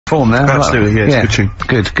form there. Absolutely, yeah, it's a good tune.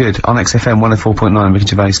 Good. On XFM 104.9, Ricky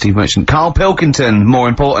Gervais, Steve Merchant. Karl Pilkington, more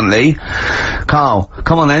importantly. Karl,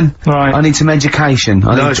 come on then. Right. I need some education.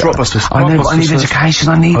 No, it's Rockbusters. I know, but I need education.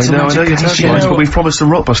 I need some education. That's what we've promised them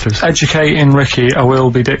Rockbusters. Educating Ricky, I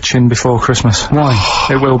will be ditching before Christmas. Why?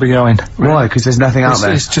 It will be going. Why? Because there's nothing out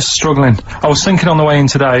there. It's just struggling. I was thinking on the way in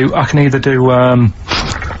today, I can either do,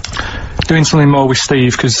 doing something more with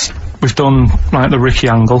Steve, because we've done, like, the Ricky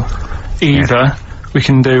angle. Either we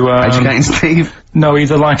can do, educating Steve? No,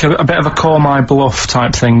 either like a bit of a call my bluff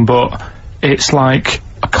type thing, but it's like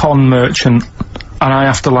a con merchant, and I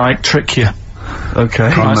have to, like, trick you.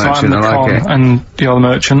 Okay. Con merchant, I like it. And you're the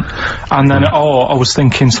merchant. And then, I was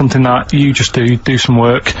thinking something that you just do some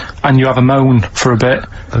work, and you have a moan for a bit,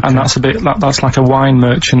 and that's a bit, that's like a wine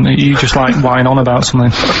merchant, you just, like, whine on about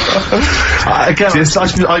something. Again,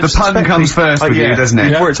 the pun comes first with you, doesn't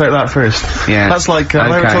it? It works like that first. Yeah. That's like,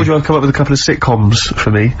 I ever told you I've come up with a couple of sitcoms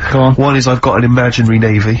for me. Go on. One is I've got an imaginary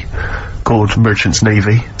navy called Merchant's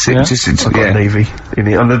Navy. I've got a navy in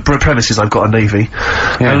it. And the premise is I've got a navy.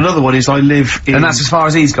 And another one is I live in... And that's as far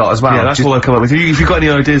as he's got as well. Yeah, that's all I've come up with. If you've got any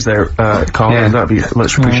ideas there, Karl, that'd be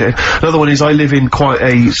much appreciated. Another one is I live in quite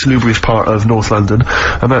a salubrious part of North London,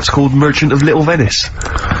 and that's called Merchant of Little Venice.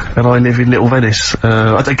 And I live in Little Venice.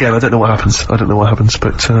 Again, I don't know what happens.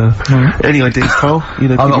 But, any ideas, Karl? You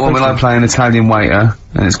know, I've got one where I play an Italian waiter,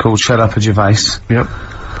 and it's called Shut Up a Gervais. Yep.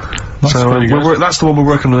 That's that's the one we're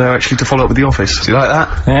working on now, actually, to follow up with The Office. Do you like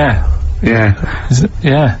that? Yeah. Yeah. Is it?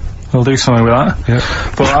 Yeah. We'll do something with that. Yeah.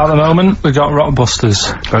 But at the moment, we've got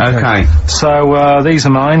Rockbusters. Okay. So, these are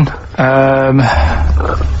mine.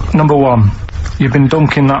 Number 1. You've been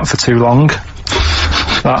dunking that for too long.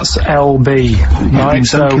 That's LB. Right,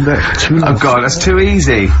 so... Oh god, that's too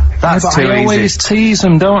easy. That's too easy. I always tease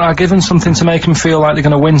them, don't I? Give them something to make them feel like they're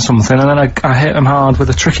going to win something, and then I hit them hard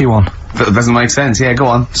with a tricky one. That doesn't make sense. Yeah, go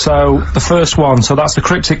on. So, the first one, so that's the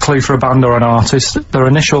cryptic clue for a band or an artist. Their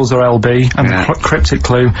initials are LB, and the cryptic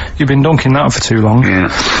clue, you've been dunking that for too long. Yeah.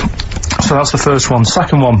 So that's the first one.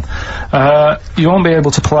 Second one, you won't be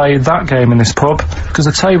able to play that game in this pub, because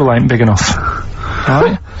the table ain't big enough.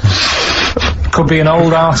 Right? Could be an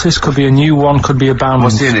old artist, could be a new one, could be a band.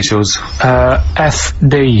 What's the initials?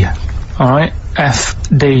 FD. Alright?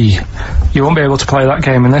 FD. You won't be able to play that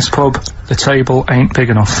game in this pub, the table ain't big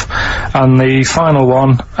enough. And the final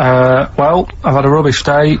one, well, I've had a rubbish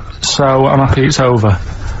day, so I'm happy it's over.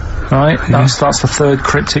 Right? That's the third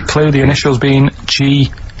cryptic clue, the initials being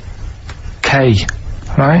GK.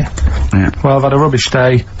 Right? Yeah. Well, I've had a rubbish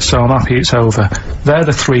day, so I'm happy it's over. They're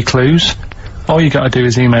the 3 clues. All you gotta do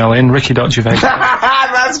is email in ricky.gervais.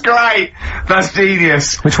 That's great! That's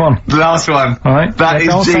genius. Which one? The last one. Alright. That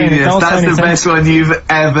is genius. That's the best one you've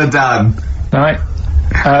ever done. Alright.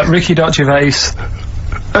 Ricky.gervais.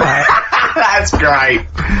 That's great.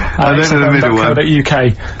 I don't know the middle one. .uk.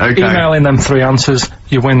 Okay. Email in them 3 answers,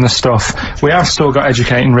 you win the stuff. We have still got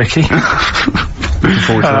Educating Ricky.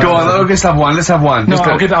 Go on, let's have one, No,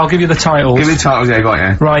 I'll give you the titles. Give me the titles, yeah, got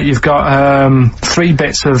you. Right, you've got 3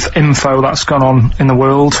 bits of info that's gone on in the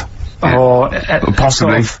world, or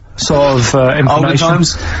possibly sort of information. Older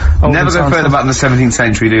times. Never go further back in the 17th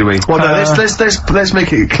century, do we? Well, no, let's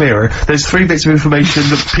make it clearer. There's 3 bits of information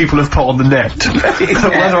that people have put on the net.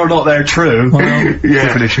 Whether or not they're true.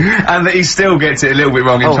 Definition. And that he still gets it a little bit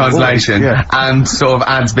wrong in translation, and sort of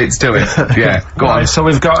adds bits to it. Yeah, go on. So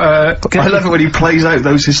we've got, I love it when he plays out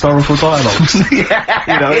those historical dialogues. You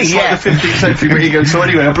know, it's like the 15th century where he goes, so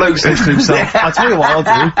anyway, a bloke says to himself, I'll tell you what I'll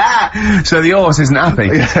do. So the horse isn't happy.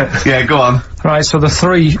 Yeah, go on. Right, so the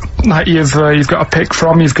 3 that you've got to pick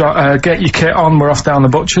from, you've got, get your kit on, we're off down the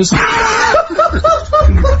butchers. Let's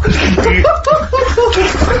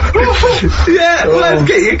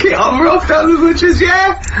get your kit on, we're off down the butchers,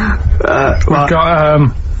 We've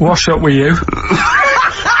got, wash up with you.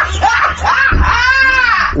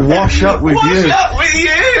 Wash up with you. Wash up with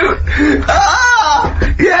you!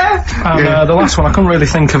 And the last one I couldn't really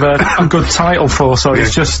think of a good title for, so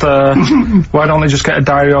it's just, why don't they just get a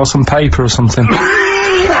diary or some paper or something?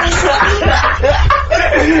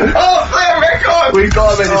 We've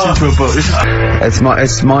got to make this into a book.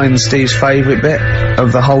 It's mine and Steve's favourite bit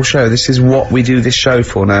of the whole show. This is what we do this show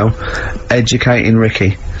for now. Educating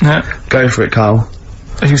Ricky. Yeah. Go for it, Karl.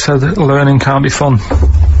 You said that learning can't be fun.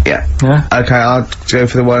 Yeah. Yeah? Okay, I'll go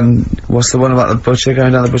for the one, what's the one about the butcher,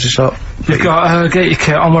 going down the butcher shop? You've got, get your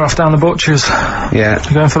kit on, we're off down the butchers. Yeah.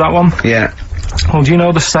 You going for that one? Yeah. Well, do you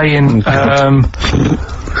know the saying,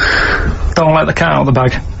 don't let the cat out of the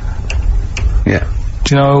bag? Yeah.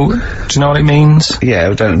 Do you know what it means?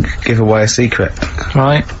 Yeah, don't give away a secret.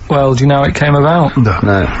 Right. Well, do you know how it came about?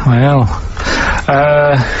 No. Well,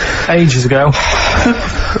 ages ago.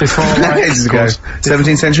 Before, like... Ages ago.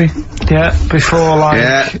 17th century? Yeah, before, like...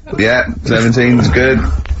 Yeah, 17's good.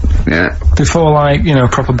 Yeah. Before, like, you know,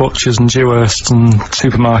 proper butchers and Jewhursts and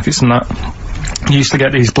supermarkets and that, you used to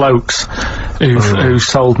get these blokes who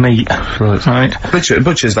sold meat. Right.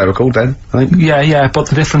 Butchers they were called then, I think. Yeah, but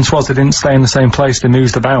the difference was they didn't stay in the same place, they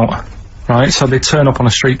moved about. Right, so they'd turn up on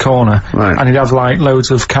a street corner, and he'd have, like,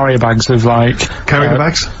 loads of carrier bags of, like... Carrier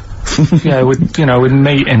bags? Yeah, with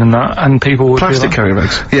meat in and that, and people would plastic be like, carrier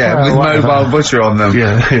bags. Yeah, with mobile butcher on them.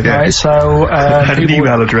 Yeah. Right, so, had an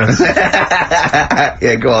email address.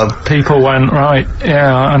 Yeah, go on. People went, right,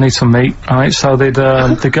 yeah, I need some meat, right, so they'd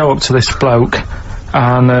go up to this bloke,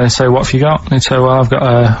 and say, what have you got? And he'd say, well, I've got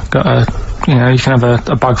a, you know, you can have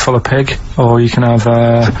a bag full of pig, or you can have,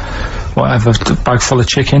 whatever, a bag full of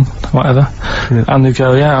chicken, whatever. Yeah. And they'd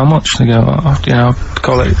go, yeah, how much? They go, oh, you know,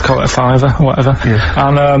 call it a £5 or whatever. Yeah.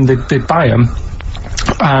 And, they'd buy them,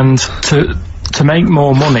 and to make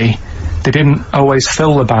more money, they didn't always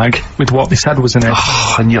fill the bag with what they said was in it.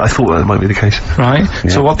 Oh, and yeah, I thought that might be the case. Right?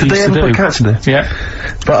 Yeah. So what they used to do... put cats in there?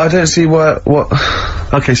 Yeah. But I don't see what...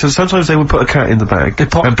 Okay, so sometimes they would put a cat in the bag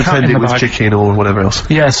and pretend it was chicken or whatever else.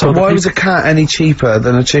 Yeah, so... But why was a cat any cheaper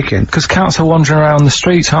than a chicken? Because cats are wandering around the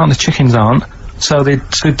streets, aren't they? Chickens aren't. So they'd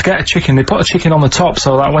get a chicken, they put a chicken on the top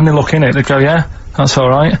so that when they look in it, they'd go, yeah, that's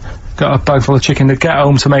alright. Got a bag full of chicken. They'd get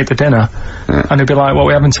home to make the dinner, and they'd be like, what are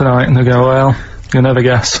we having tonight? And they'd go, well, you'll never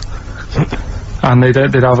guess. And they'd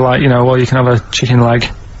have, like, you know, well, you can have a chicken leg,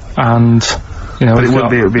 and, you know... But it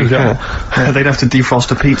would be a cat. They'd have to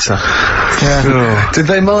defrost a pizza. Yeah. Did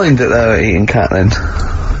they mind that they were eating cat then,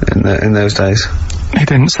 in those days? He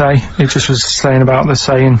didn't say. He just was saying about the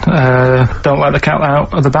saying, don't let the cat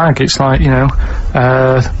out of the bag. It's like, you know,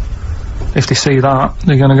 if they see that,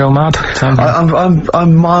 they're gonna go mad.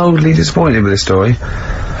 I'm mildly disappointed with this story.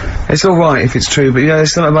 It's alright if it's true, but yeah,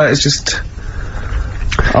 there's something about it, it's just...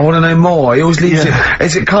 I want to know more. He always leaves it...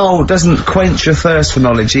 Is it Karl doesn't quench your thirst for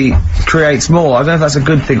knowledge, he creates more. I don't know if that's a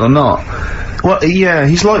good thing or not. Well, yeah,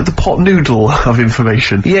 he's like the pot noodle of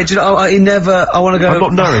information. Yeah, do you know, he never... I want to go... I'm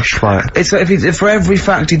not nourished by it. It's like if for every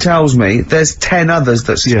fact he tells me, there's 10 others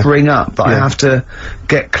that spring up that I have to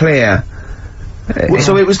get clear. Well,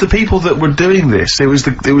 so it was the people that were doing this, it was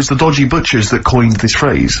the dodgy butchers that coined this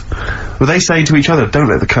phrase. Were they saying to each other, don't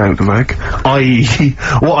let the cat out the bag? I.e.,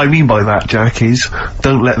 what I mean by that, Jack, is,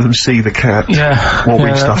 don't let them see the cat. Yeah. What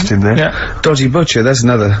we've stuffed in there. Yeah. Dodgy butcher, that's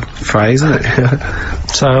another phrase, isn't it?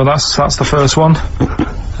 So that's the first one.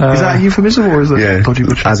 Is that a euphemism, or is it dodgy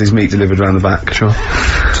butcher? As his meat delivered around the back. Sure.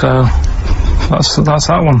 So, that's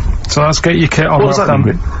that one. So let's get your kit on. What does that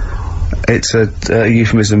mean? It's a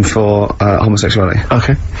euphemism for homosexuality.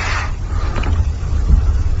 Okay.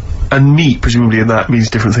 And meat, presumably, in that means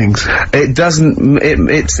different things. It doesn't.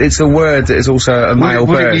 It's a word that is also a male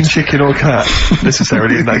bird. Would it mean chicken or cat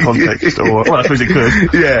necessarily in that context? Or well, I suppose it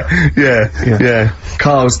could. Yeah.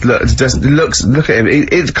 Karl's look at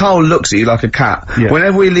him. Karl looks at you like a cat. Yeah.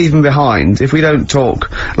 Whenever we leave him behind, if we don't talk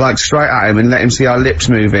like straight at him and let him see our lips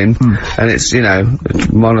moving, and it's, you know,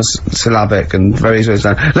 monosyllabic and very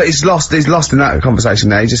slow. Look, he's lost in that conversation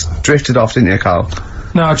there. He just drifted off, didn't you, Karl?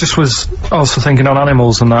 No, I just was also thinking on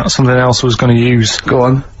animals and that. Something else I was going to use. Go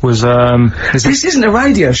on. Was, this isn't a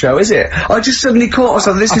radio show, is it? I just suddenly caught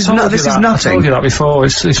myself. This is nothing. I told you that before.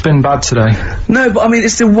 It's been bad today. No, but I mean,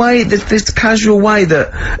 it's the way, this casual way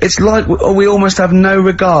that it's like we almost have no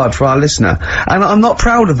regard for our listener. And I'm not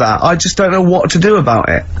proud of that. I just don't know what to do about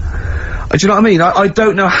it. Do you know what I mean? I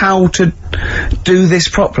don't know how to do this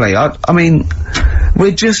properly. I mean,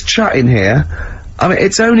 we're just chatting here. I mean,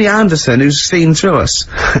 it's only Anderson who's seen through us.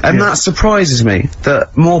 And that surprises me,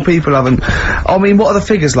 that more people haven't... I mean, what are the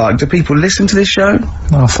figures like? Do people listen to this show?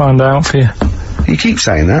 I'll find out for you. You keep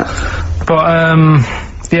saying that. But,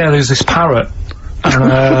 yeah, there's this parrot. And,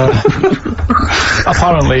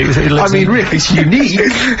 apparently, it lives Rick, it's unique,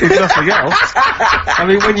 if nothing else. I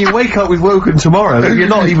mean, when you wake up with Woken tomorrow, you're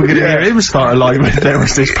not even going to hear him start a line with, there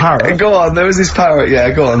was this parrot. Go on, there was this parrot,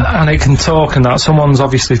 yeah, go on. And it can talk and that. Someone's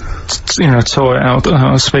obviously, you know, taught it how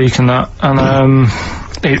to speak and that. And,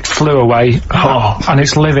 it flew away, and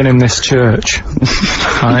it's living in this church,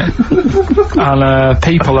 right? And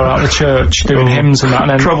people are at the church doing hymns and that,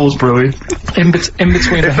 and then trouble's brewing. In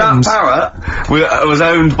between the hymns. That parrot was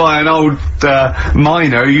owned by an old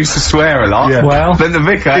miner who used to swear a lot. Yeah. Well, then the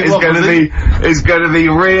vicar is going to be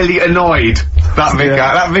really annoyed. That vicar,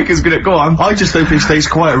 that vicar's gonna go on. I just hope he stays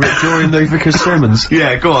quiet, Rick, during the vicar's sermons.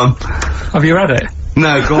 Yeah, go on. Have you read it?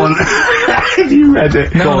 No, go on. Have you read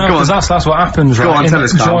it? No, because that's what happens, right? Go on, tell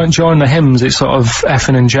us, Carl. During the hymns, it's sort of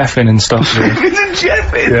effing and jeffing and stuff.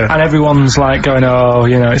 Yeah. And everyone's like going, oh,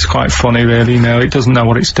 you know, it's quite funny, really. You know, it doesn't know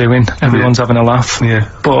what it's doing. Everyone's having a laugh. Yeah.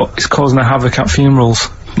 But it's causing a havoc at funerals.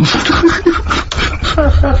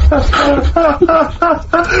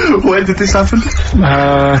 When did this happen?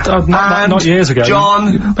 Not years ago.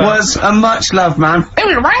 John was a much loved man. He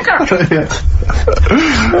was a wanker.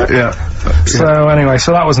 Yeah. So anyway,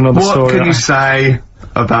 so that was another story. What can you say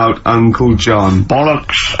about Uncle John?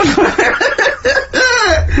 Bollocks.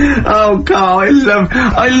 Oh, Carl,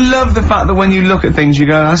 I love the fact that when you look at things, you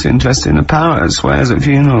go, that's interesting. A parrot swears at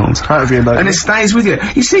funerals. And it stays with you.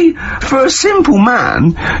 You see, for a simple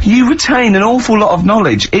man, you retain an awful lot of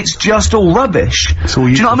knowledge. It's just all rubbish. Do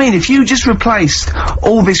you know what I mean? If you just replaced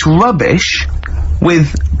all this rubbish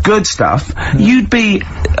with good stuff, you'd be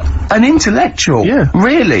an intellectual. Yeah.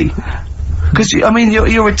 Really. Because, I mean,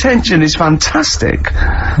 your retention is fantastic.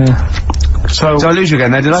 Yeah. So Did I lose you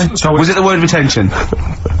again there, did I? Was it the word retention?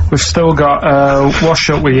 We've still got, Wash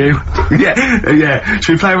Up With You. Yeah.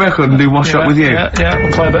 Should we play a record and do Wash Up With You? Yeah,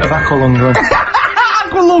 we'll play a bit of Aqualung.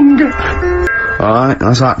 Aqualung! Alright,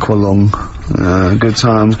 that's Aqualung. Good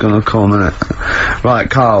time's gonna come, innit? Right,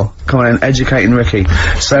 Carl, come on in, educating Ricky.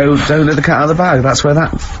 So, don't let the cat out of the bag, that's where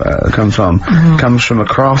that comes from. Comes from a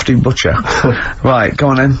crafty butcher. Right, go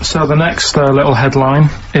on in. So the next little headline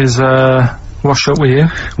is, Wash Up With You.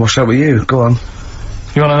 Wash Up With You, go on.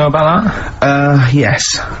 You want to know about that?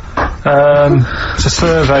 Yes. It's a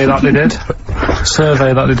survey that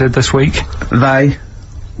they did this week. They?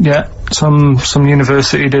 Yeah, some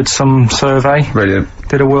university did some survey. Brilliant.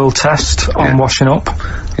 Did a world test on washing up.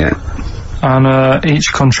 Yeah. And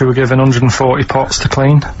each country were given 140 pots to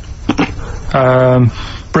clean.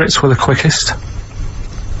 Brits were the quickest.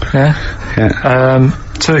 Yeah.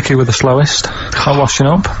 Turkey were the slowest at washing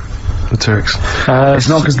up. The Turks. It's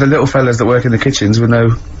not because the little fellas that work in the kitchens with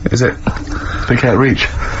no, is it? They can't reach.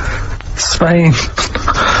 Spain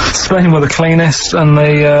were the cleanest, and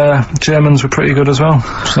the Germans were pretty good as well.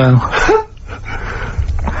 So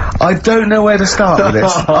I don't know where to start with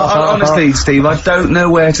this. Honestly, Steve, I don't know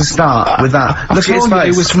where to start with that. Look at his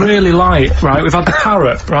face. It was really light, right? We've had the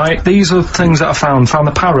parrot, right? These are things that I found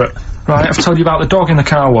the parrot. Right, I've told you about the dog in the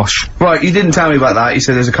car wash. Right, you didn't tell me about that. You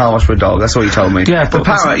said there's a car wash for a dog. That's all you told me. Yeah, but the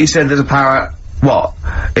parrot, you said there's a parrot. What?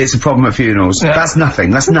 It's a problem at funerals. Yeah. That's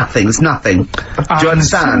nothing. It's nothing. Do you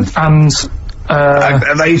understand? And,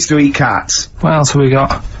 they used to eat cats. what else have we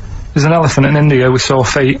got? There's an elephant in India with sore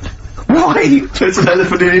feet. Why? There's an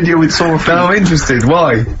elephant in India with sore feet. No, I'm interested.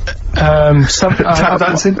 Why? Tap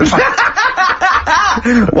dancing?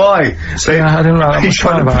 Why? I didn't write that He's much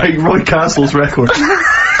trying to about break it. Roy Castle's record.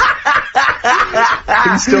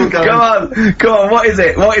 He's still going. Go on, what is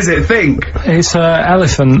it? Think. It's an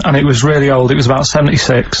elephant, and it was really old. It was about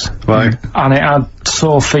 76. Right. And it had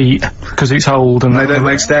sore feet, because it's old, and They don't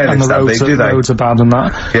make stair and lifts the that big, do they? roads are bad and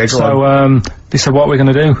that. Yeah, go on. They said, what are we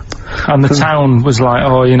going to do? And the town was like,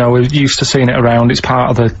 oh, you know, we're used to seeing it around, it's part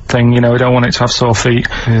of the thing, you know, we don't want it to have sore feet.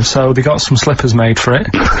 Yeah. So they got some slippers made for it.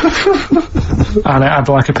 And it had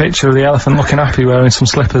like a picture of the elephant looking happy wearing some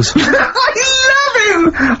slippers. I love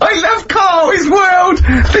him! I love Carl, his world!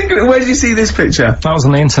 Think of it, where did you see this picture? That was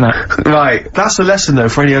on the internet. Right. That's a lesson though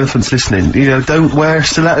for any elephants listening. You know, don't wear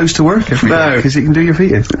stilettos to work every day, because it can do your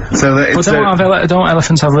feet in. So that it's but don't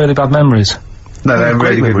elephants have really bad memories? No, they have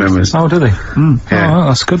really good memories. Oh, do they? Yeah. Oh, well,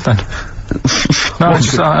 that's good then. No, I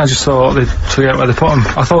just thought they'd forget where they put them.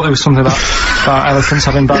 I thought there was something about elephants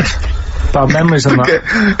having bad memories and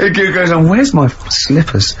that. It goes on, where's my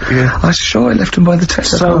slippers? Yeah. I'm sure I left them by the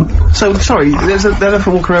test. So, sorry, there's an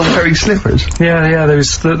elephant walking around wearing slippers? Yeah,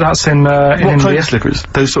 that's in What India. kind of slippers?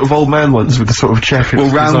 Those sort of old man ones with the sort of check. Well,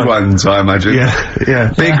 round ones, I imagine.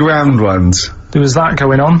 Yeah. Big round ones. There was that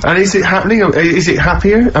going on. And is it happening? Is it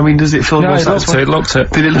happier? I mean, does it feel more satisfying? It looked it.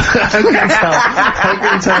 Did it look? How can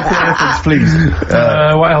you tell the elephants, please?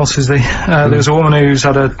 What else is there? There was a woman who's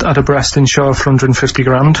had a breast insured for 150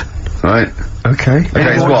 grand. Right. Okay.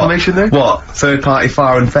 Any more information there? What? Third party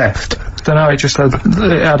fire and theft? Don't know, it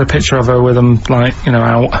had a picture of her with them, like, you know,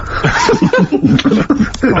 out.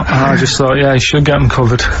 I just thought, yeah, you should get them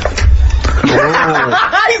covered. Oh.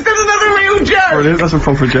 He's done another real joke! Brilliant, that's a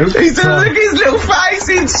proper joke. He's done, look at his little face,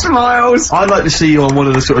 he smiles. I'd like to see you on one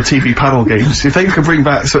of the sort of TV panel games. If they could bring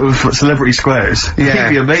back sort of celebrity squares, it'd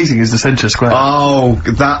be amazing as the centre square. Oh,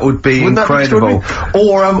 that would be incredible.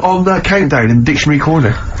 Or on that countdown in Dictionary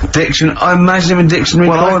Corner. I imagine him in Dictionary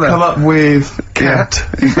Corner. I'd come up with cat,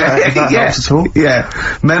 if that helps at all. Yeah.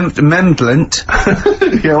 Memblant.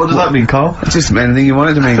 Yeah, what does that mean, Carl? Just anything you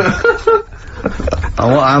want it to mean.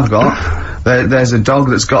 Oh, what I've got. There's a dog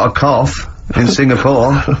that's got a cough in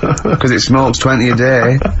Singapore because it smokes 20 a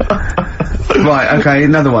day. Right, okay,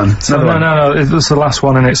 another one. No, it was the last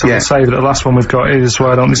one in it, so we'll say that the last one we've got is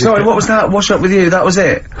why don't Sorry, what was that? Wash up with you, that was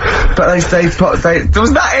it? But was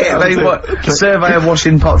that it? Survey of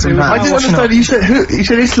washing pots and pans. I didn't understand, you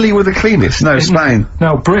said Italy were the cleanest? No, Spain.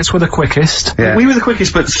 No, Brits were the quickest. Yeah. We were the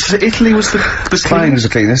quickest, but Italy was the Spain was the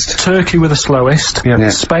cleanest. Turkey were the slowest. Yeah.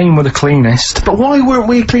 Spain were the cleanest. But why weren't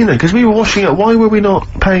we cleaner? Because we were washing up, why were we not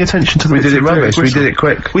paying attention to the We did it rubbish, we did it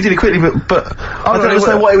quick. We did it quickly, but I don't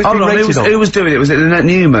understand why it was being rated on. Who was doing it? Was it Lynette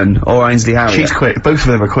Newman or Ainsley Harriott? She's quick. Both of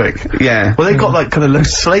them are quick. Yeah. Well, they've got like kind of loads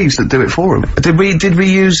of slaves that do it for them. Did we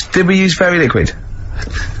use fairy liquid?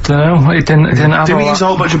 No, it didn't have Did we use a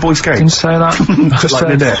whole bunch of Boy Scouts? Didn't say that. Just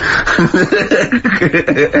like said,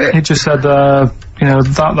 it just said, you know,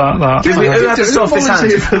 that. Who had the softest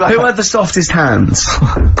hands? Who had the softest hands?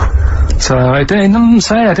 So it didn't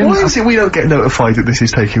say. I didn't. Why is it we don't get notified that this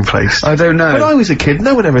is taking place? I don't know. When I was a kid,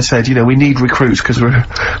 no one ever said, you know, we need recruits because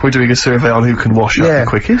we're doing a survey on who can wash up the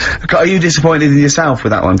quickest. Are you disappointed in yourself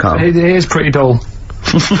with that one, Carl? It is pretty dull.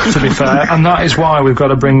 To be fair, and that is why we've got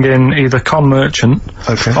to bring in either con merchant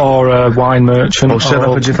or wine merchant or shut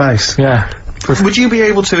up at your face. Yeah. Would you be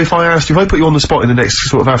able to, if I put you on the spot in the next,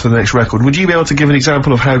 sort of after the next record, would you be able to give an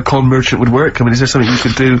example of how con merchant would work? I mean, is there something you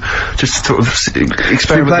could do, just sort of experiment?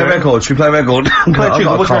 Should we play record?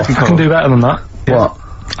 I can do better than that. What?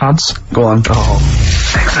 Ads. Go on.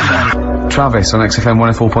 Travis on XFM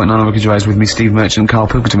 104.9 on Ricky Gervais with me, Steve Merchant, Karl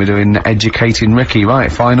Pilkington. We're doing Educating Ricky. Right,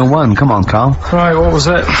 final one. Come on, Karl. Right, what was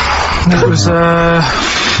it? It was,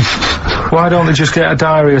 why don't they just get a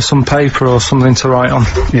diary or some paper or something to write on?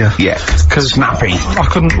 Yeah. Yeah. Because snappy. I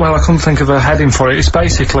couldn't think of a heading for it. It's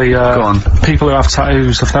basically, Go on. people who have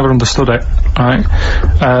tattoos, I've never understood it, right?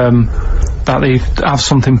 That they have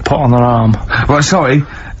something put on their arm. Right, sorry.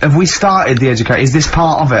 Have we started the educate? Is this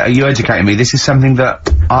part of it? Are you educating me? This is something that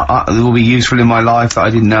will be useful in my life that I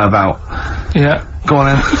didn't know about. Yeah. Go on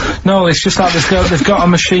then. No, it's just like they've got a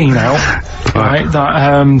machine out, right,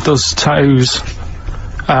 that does tattoos.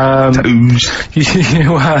 Tattoos.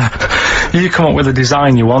 You come up with a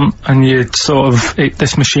design you want, and you sort of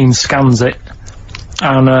this machine scans it,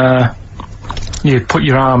 and you put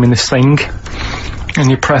your arm in this thing, and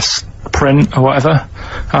you press print or whatever,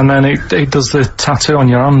 and then it does the tattoo on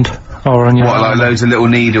your hand or on your arm. Like loads of little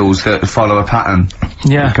needles that follow a pattern?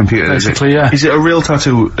 Yeah, computer, basically. Yeah. Is it a real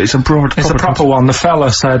tattoo? It's a proper one. The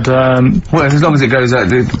fella said. Well, as long as it goes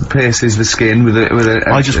out, it pierces the skin with a.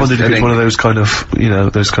 I just wondered if it's one of those kind of, you know,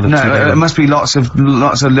 those kind of. No, it must be lots of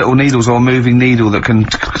little needles or a moving needle that can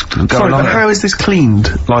go Sorry, along. but how is this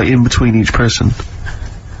cleaned, like in between each person?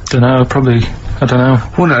 Dunno, probably. I don't know.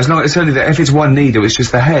 Well, no, as long as it's only that. If it's one needle, it's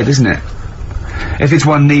just the head, isn't it? If it's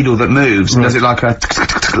one needle that moves, does it like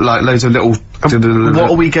like loads of little...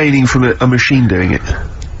 What are we gaining from a machine doing it?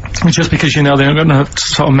 Just because, you know, they're not going to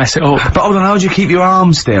sort of mess it up. But hold on, how do you keep your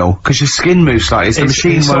arm still? Because your skin moves slightly. It's the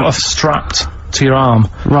machine sort of strapped to your arm.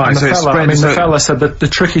 Right, and so the fella, the fella said that the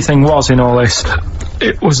tricky thing was in all this,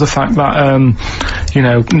 it was the fact that, you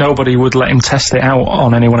know, nobody would let him test it out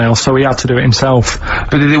on anyone else, so he had to do it himself.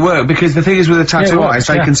 But did it work? Because the thing is with the tattoo artists,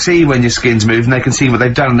 they can see when your skin's moved and they can see what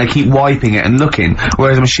they've done and they keep wiping it and looking,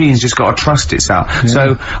 whereas the machine's just got to trust itself. Yeah.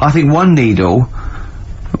 So, I think one needle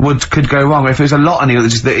could go wrong. If it was a lot of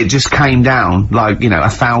needles, that it just came down, like, you know,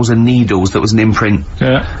 1,000 needles that was an imprint.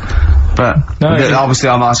 Yeah. But no, obviously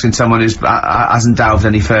I'm asking someone who hasn't delved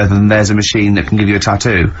any further than there's a machine that can give you a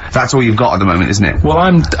tattoo. That's all you've got at the moment, isn't it? Well,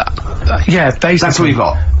 yeah, basically. That's all you've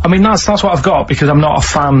got? I mean, that's what I've got, because I'm not a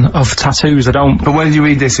fan of tattoos, I don't... But where did you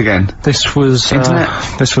read this again? This was...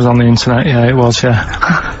 Internet? This was on the internet, yeah, it was,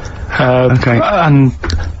 yeah. Okay. And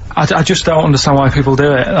I just don't understand why people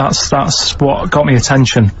do it. That's what got me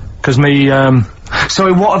attention. Because me,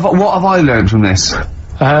 Sorry, what have I learned from this?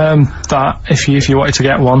 That if you wanted to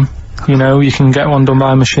get one, you know, you can get one done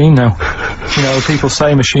by a machine now. You know, people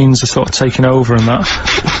say machines are sort of taking over and that,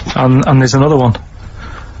 and there's another one.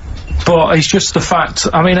 But it's just the fact,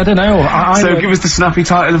 I mean, I don't know. So give us the snappy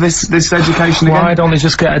title of this education again. Why don't they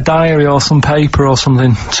just get a diary or some paper or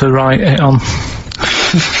something to write it on?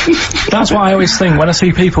 That's what I always think when I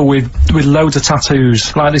see people with loads of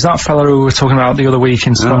tattoos. Like there's that fella who we were talking about the other week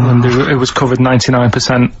in Scotland who was covered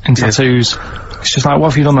 99% in tattoos. It's just like, what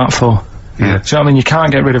have you done that for? Yeah. Do you know what I mean? You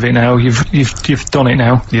can't get rid of it now. You've done it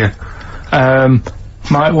now. Yeah.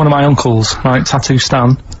 One of my uncles, right, Tattoo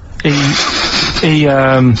Stan,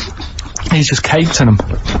 he's just caked in them.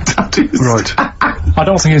 Tattoos. Right. I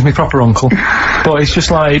don't think he's my proper uncle, but it's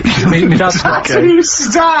just like my dad's got Tattoo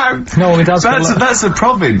Stan. No, my dad's that's a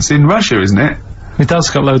province in Russia, isn't it? My dad's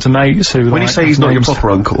got loads of mates who. When you say he's not your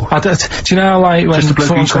proper uncle. Do you know, like, when Just a bloke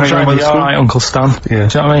who someone used to hang comes around around, by the school? alright, Uncle Stan. Yeah.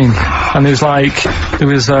 Do you know what I mean? And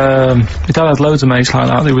my dad had loads of mates like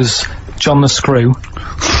that. There was John the Screw.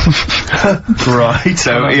 Right.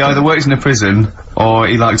 So he either works in a prison or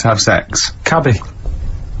he likes to have sex. Cabby.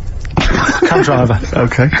 Cab driver.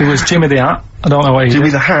 Okay. There was Jimmy the Hat. I don't know what he Jimmy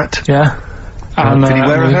did. the Hat? Yeah. And, did he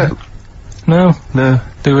wear a hat? No. No.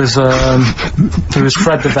 There was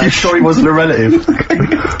Fred the Veg. You sure he wasn't a relative?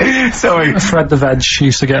 Sorry. Fred the Veg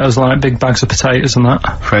used to get us, like, big bags of potatoes and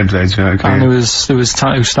that. Fred Veg, okay. And there was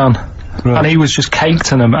Tattoo Stan. Right. And he was just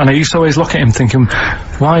caked in them, and I used to always look at him thinking,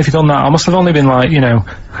 why have you done that? I must have only been, like, 6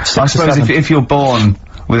 I or suppose 7. if you're born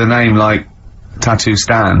with a name like Tattoo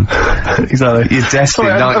Stan, Exactly. you're destined,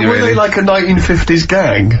 aren't you, were really? they like a 1950s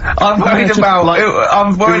gang? I'm worried about,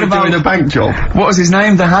 I'm worried about doing a bank job. What was his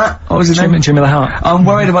name? The Hat? What was his name? Jimmy the Hat. I'm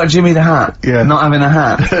worried about Jimmy the Hat. Yeah. Not having a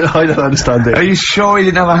hat. I don't understand it. Are you sure he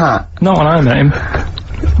didn't have a hat? Not when I met him.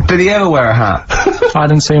 Did he ever wear a hat? I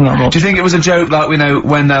didn't see him that much. Do you think it was a joke, like, when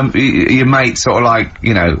your mate's sort of like,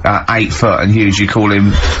 8 foot and huge, you call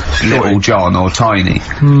him Little John or Tiny?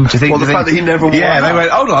 Do you think? Well, the fact that he never wore Yeah, a they hat.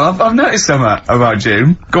 went, hold on, I've noticed something about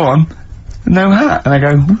Jim. Go on. No hat. And I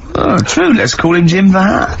go, oh, true, let's call him Jim the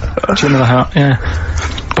Hat. Jimmy the Hat,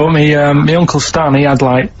 yeah. But me Uncle Stan, he had,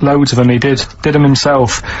 like, loads of them. He did them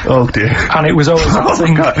himself. Oh dear. And it was always that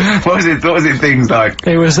thing. What was it things like?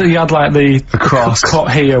 He had, like, the cross. cut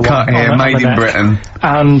here one. Cut here, on made the in neck. Britain.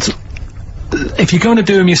 And if you're going to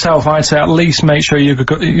do them yourself, I'd say at least make sure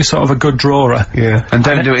you're sort of a good drawer. Yeah. And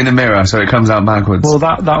don't do it in the mirror so it comes out backwards. Well,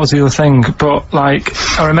 that was the other thing. But, like,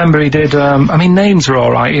 I remember he did, names are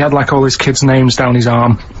alright. He had, like, all his kids' names down his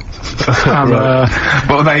arm. And,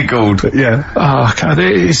 what are they called? Yeah. oh, God,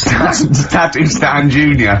 it is. Tattoo Stan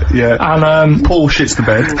Jr. Yeah. And, Paul shits the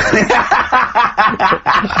bed.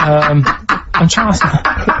 I'm trying to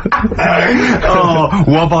Oh,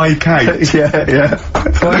 Wabbai Kate. Yeah.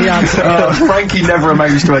 well, he had, Frankie never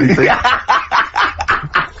amounts to anything.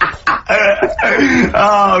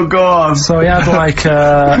 Oh, God. so he had, like,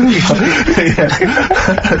 Yeah.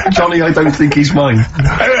 Johnny, I don't think he's mine.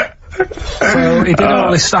 so he did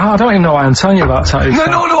all this stuff. I don't even know why I'm telling you about Tattoo No,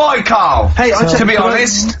 Stan. nor do I, Carl. Hey, to be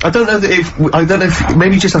honest. I don't know if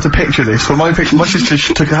maybe you just have to picture this. For my picture, my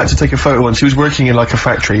sister had to take a photo once. She was working in like a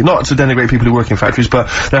factory, not to denigrate people who work in factories, but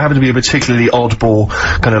there happened to be a particularly oddball,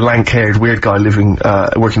 kind of lank-haired, weird guy living,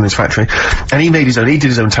 working in this factory, and he did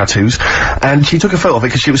his own tattoos, and she took a photo of it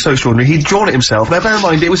because she was so extraordinary. He'd drawn it himself. Now, bear in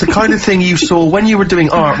mind, it was the kind of thing you saw when you were doing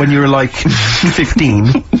art when you were like 15.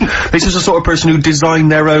 This is the sort of person who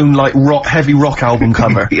designed their own like heavy rock album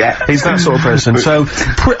cover. Yeah. He's that sort of person. So,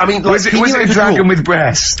 I mean, like, Was it a dragon with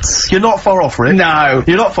breasts? You're not far off, Rick. No.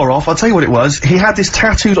 You're not far off. I'll tell you what it was. He had this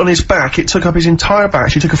tattooed on his back. It took up his entire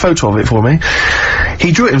back. She took a photo of it for me.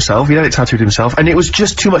 He drew it himself. He had it tattooed himself. And it was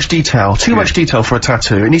just too much detail. Too much detail for a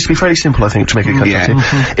tattoo. It needs to be fairly simple, I think, to make a tattoo.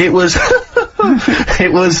 It was...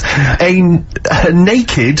 it was a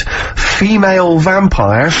naked female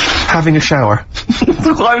vampire having a shower.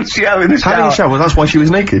 Why was she having a shower? Having a shower. That's why she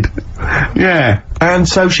was naked. Yeah. And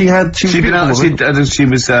so she was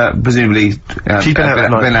presumably, She'd been out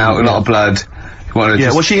at night. been out, a lot of blood.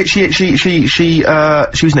 Yeah, well, she was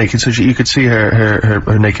naked, so you could see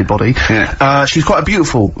her naked body. Yeah. She's quite a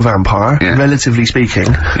beautiful vampire, relatively speaking.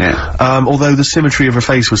 Yeah. Although the symmetry of her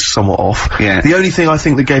face was somewhat off. Yeah. The only thing I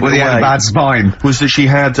think that gave it he had a away bad spine. was that she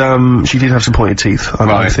did have some pointed teeth.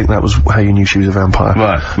 I think that was how you knew she was a vampire.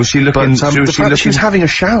 Right. Was she looking? But the fact that she was having a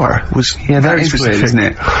shower was very specific, weird, isn't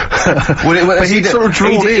it? But he sort of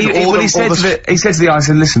drew he said to the eye, I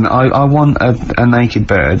said, listen, I want a naked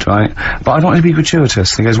bird, right? But I don't want it to be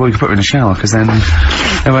gratuitous. He goes, well, you can put her in a shower, because then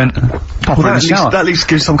they went, pop her in the shower. That at least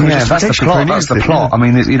gives some kind of justification. That's the plot. I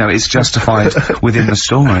mean, it's justified within the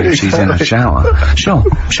story if she's in a shower. Sure.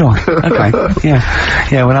 Okay.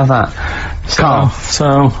 Yeah, we'll have that. Carl.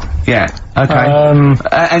 So Yeah, okay.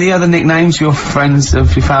 Any other nicknames your friends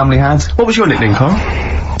of your family had? What was your nickname, Carl?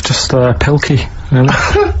 just Pilky, really.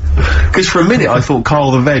 Because for a minute I thought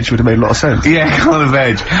Karl the Veg would have made a lot of sense. Yeah, Karl the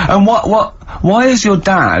Veg. And why has your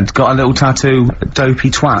dad got a little tattoo, Dopey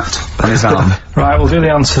Twat, on his arm? Right, we'll do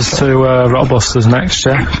the answers to Rockbusters next,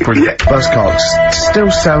 yeah? Brilliant. Buzzcocks.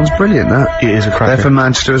 Still sounds brilliant, that. It is a cracker. They're from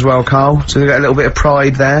Manchester as well, Carl, so they got a little bit of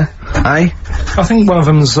pride there, eh? I think one of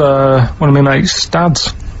them's, one of my mate's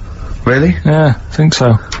dads. Really? Yeah, I think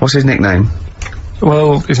so. What's his nickname?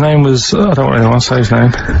 Well, his name was, I don't really want to say his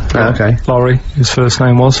name. Okay. Laurie, his first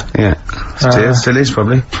name was. Yeah. Still is,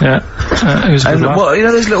 probably. Yeah. He was a good lad. What, you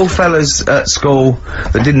know those little fellas at school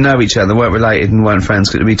that didn't know each other, weren't related and weren't friends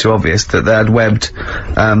because it would be too obvious, that they had webbed,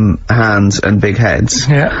 hands and big heads?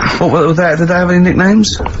 Yeah. What were they, did they have any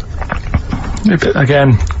nicknames?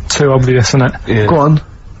 Again, too obvious, isn't it? Yeah. Go on.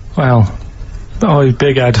 Well,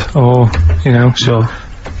 big head, or, you know. Sure.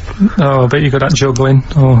 I bet you're good at juggling,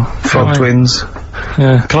 or... Frog twins.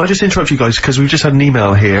 Yeah. Can I just interrupt you guys, because we've just had an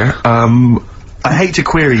email here. I hate to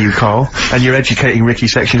query you, Carl, and your educating Ricky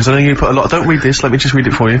sections. I know you put a lot. Don't read this. Let me just read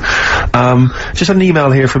it for you. Just had an email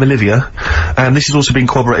here from Olivia, and this has also been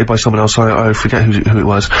corroborated by someone else. I forget who it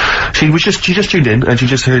was. She just tuned in, and she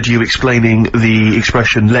just heard you explaining the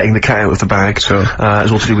expression "letting the cat out of the bag." Sure.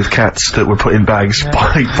 It's all to do with cats that were put in bags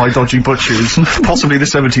by dodgy butchers, possibly the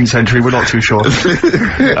 17th century. We're not too sure.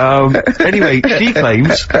 Anyway, she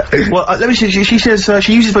claims. Well, let me see. She says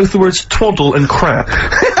she uses both the words twaddle and crap.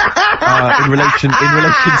 In relation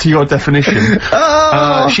to your definition.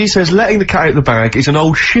 She says letting the cat out of the bag is an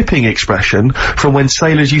old shipping expression from when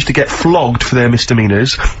sailors used to get flogged for their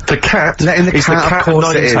misdemeanours. The cat is the cat of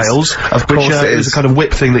nine tails, which is a kind of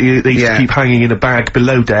whip thing that they used to keep hanging in a bag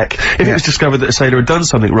below deck. If it was discovered that a sailor had done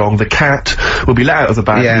something wrong, the cat would be let out of the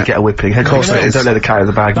bag and you'd get a whipping. Of course it is. Don't let the cat out of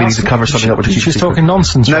the bag, meaning to cover something up with a She's talking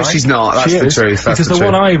nonsense, no, right? she's not. That's the truth. Because the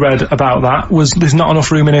one I read about that was there's not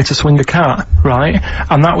enough room in here to swing a cat, right?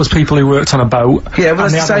 And that was people who worked on a boat. Yeah, well,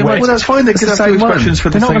 that's the same one. Well, that's fine. They can have two expressions for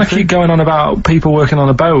the same thing. They're not going to keep going on about people working on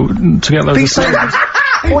a boat to get loads of sailors.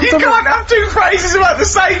 You can't have two phrases about the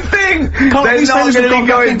same thing! They're not going to be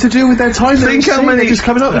going to do with their time. Think how many, just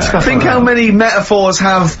coming up with stuff. Think how many metaphors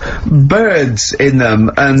have birds in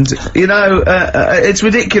them, and, you know, it's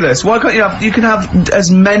ridiculous. Why can't you can have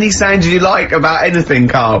as many sounds as you like about anything,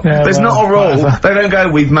 Carl. Yeah, there's not a rule. Whatever. They don't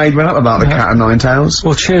go, we've made one up about the cat of nine tails.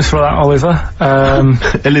 Well, cheers for that, Oliver.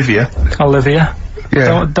 Olivia.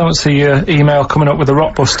 Yeah. Don't see your email coming up with the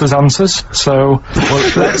Rockbusters answers, so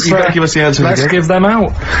let's you better give us the answers. Let's give them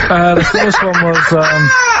out. The first one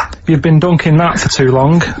was you've been dunking that for too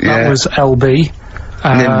long. That was LB.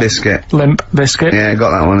 Limp Biscuit. Limp Biscuit. Yeah, got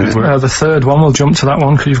that one. The third one, we'll jump to that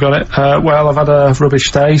one because you've got it. Well, I've had a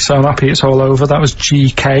rubbish day, so I'm happy it's all over. That was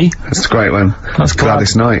GK. That's a great one. That's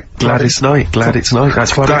Gladys Knight. Gladys Knight. Gladys Knight.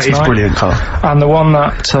 That is brilliant, Carl. And the one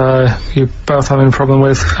that you're both having a problem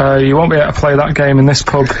with, you won't be able to play that game in this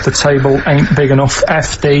pub. The table ain't big enough.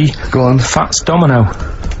 FD. Go on. Fats Domino.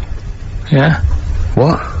 Yeah.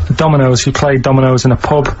 What? The dominoes. You play dominoes in a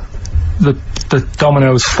pub. The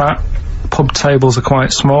dominoes fat. Pub tables are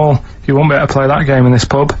quite small. You won't be able to play that game in this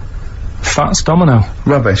pub. Fats Domino.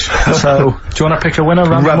 Rubbish. So, do you want to pick a winner?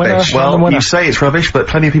 Rubbish. Well, you say it's rubbish, but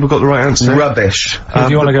plenty of people got the right answer. Rubbish. Who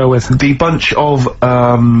do you want to go with? The bunch of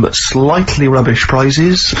slightly rubbish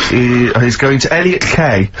prizes is going to Elliot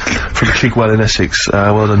K from Chigwell in Essex.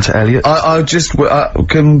 Well done to Elliot. I just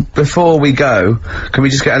before we go, can we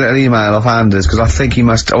just get a little email off Anders, because I think he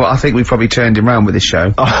must. Well, I think we've probably turned him round with this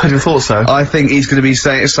show. I'd have thought so. I think he's going to be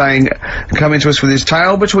saying, coming to us with his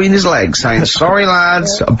tail between his legs, saying, "Sorry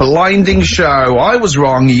lads, a blinding show. I was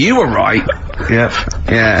wrong. You were right." Yep.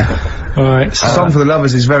 Yeah. Alright, Song for the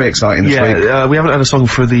Lovers is very exciting this week. We haven't had a song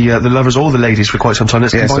for the lovers or the ladies for quite some time.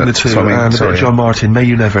 Let's combine the two. And a bit of John Martin, May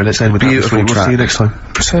You Never. Let's end with Beautiful that this week. We'll see you next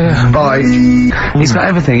time. Bye. He's got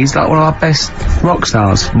everything. He's like one of our best rock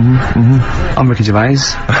stars. I'm Ricky Gervais.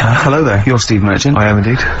 Hello there. You're Steve Merchant. I am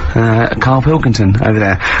indeed. Karl Pilkington over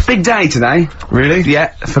there. Big day today. Really? Yeah,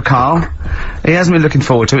 for Karl. He hasn't been looking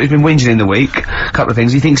forward to it. He's been whinging in the week. A couple of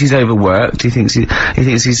things. He thinks he's overworked. He thinks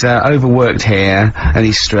he's overworked here, and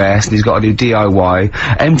he's stressed, and he's got to do DIY.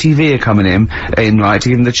 MTV are coming in, right, to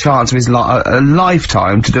give him the chance of his a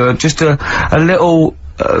lifetime to do just a little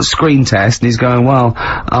screen test, and he's going, well,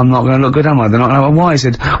 I'm not going to look good, am I? They're not going to know why. He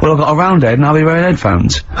said, well, I've got a round head and I'll be wearing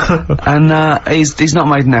headphones. And he's not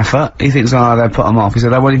made an effort. He thinks, oh, they'll put him off. He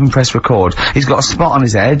said, I won't even press record. He's got a spot on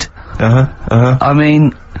his head. I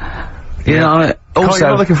mean, you know, also... You're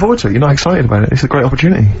not looking forward to it. You're not excited about it. It's a great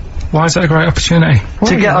opportunity. Why is it a great opportunity?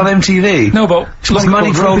 To get on MTV? No, but... It's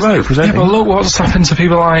money for old rope. Yeah, but look what's happened to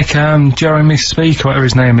people like, Jeremy Speak, whatever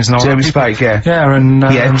his name is now. Jeremy Speak, yeah. Yeah, and,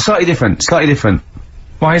 yeah, slightly different.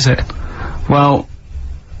 Why is it? Well...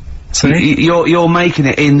 See? You're making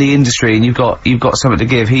it in the industry, and you've got something to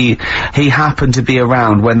give. He happened to be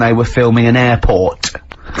around when they were filming an airport.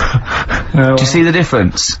 Do you see the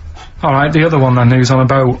difference? Alright, the other one then, who's on a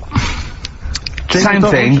boat. Same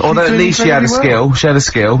thing, although at least she had a skill. She had a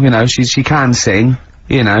skill, you know, she can sing,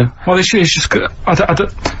 you know. Well, she's just good.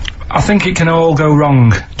 I think it can all go wrong,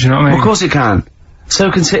 do you know what I mean? Well, of course it can.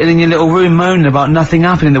 so considered in your little room moaning about nothing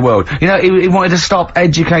happening in the world. You know, he wanted to stop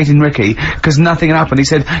educating Ricky because nothing had happened. He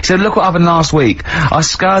said, look what happened last week. I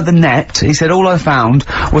scoured the net. He said, all I found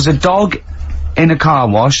was a dog in a car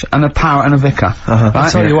wash and a parrot and a vicar. Right? I'll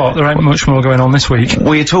tell you what, there ain't much more going on this week.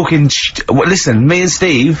 We're talking listen, me and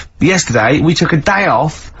Steve, yesterday, we took a day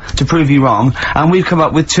off to prove you wrong, and we've come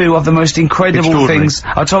up with two of the most incredible things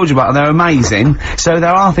I told you about, and they're amazing. So there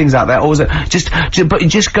are things out there, or is it but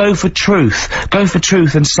just go for truth. Go for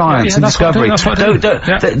truth and science and discovery.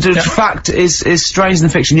 Fact is stranger than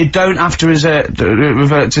fiction. You don't have to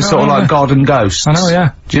revert to sort of like God and ghosts. I know,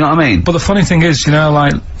 yeah. Do you know what I mean? But the funny thing is, you know,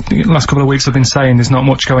 like, the last couple of weeks I've been saying there's not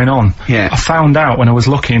much going on. Yeah. I found out when I was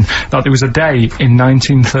looking that there was a day in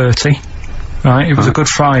 1930, right? It was a Good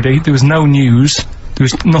Friday, there was no news, there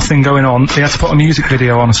was nothing going on. They had to put a music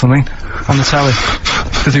video on or something on the telly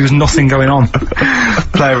because there was nothing going on.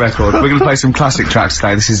 Play a record. We're gonna play some classic tracks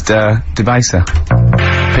today. This is Debaser.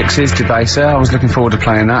 Pixies, Debaser. I was looking forward to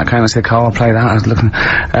playing that. Came and said, Carl, I'll play that. I was looking,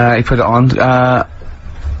 he put it on.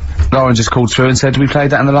 Lauren just called through and said we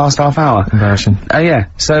played that in the last half hour. Embarrassing. Yeah.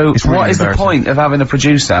 So what is the point of having a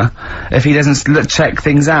producer if he doesn't check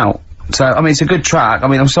things out? So, I mean, it's a good track. I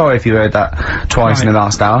mean, I'm sorry if you heard that twice in the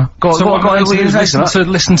last hour. Go on, so what I'm going to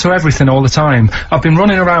listen to everything all the time. I've been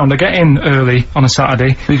running around. I get in early on a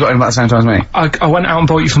Saturday. You got in about the same time as me. I went out and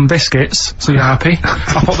bought you some biscuits, so you're happy.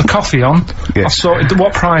 I put the coffee on. Yeah. I've sorted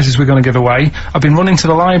what prizes we're going to give away. I've been running to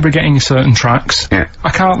the library getting you certain tracks. Yeah. I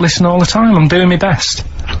can't listen all the time. I'm doing my best.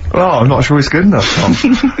 Well, I'm not sure it's good enough, Tom.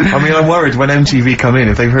 I mean, I'm worried when MTV come in,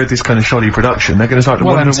 if they've heard this kind of shoddy production, they're gonna start to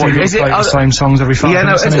wonder what MTV play the same songs every 5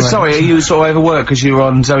 minutes anyway. Sorry, are you sort of overworked because you were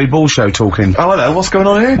on Zoe Ball's show talking? Oh, hello, what's going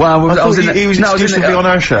on here? Well, I was exclusively on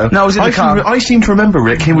our show. No, I was in the car. I seem to remember,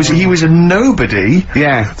 Rick, he was a nobody.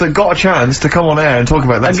 Yeah. That got a chance to come on air and talk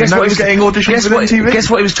about that. And guess what he was getting auditions for MTV? Guess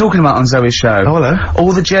what he was talking about on Zoe's show? Oh, hello.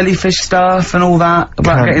 All the jellyfish stuff and all that.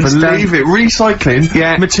 About Can't believe it.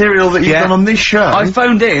 Recycling material that you've done on this show. I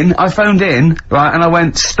phoned in, right, and I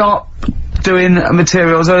went, stop doing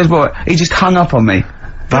materials. He just hung up on me.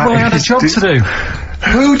 Well, I had a job to do.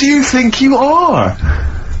 Who do you think you are?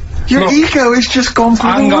 Your ego has just gone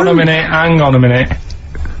through the roof. Hang on a minute.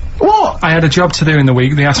 What? I had a job to do in the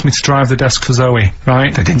week. They asked me to drive the desk for Zoe,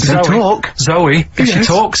 right? They didn't talk. Zoe, if she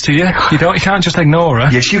talks to you, you can't just ignore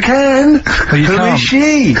her. Yes, you can. Well, you Who can't. is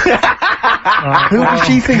she? Who does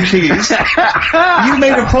she think she is? You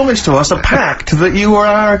made a promise to us, a pact, that you were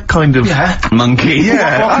our kind of monkey.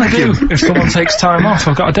 Yeah. What can I do? If someone takes time off,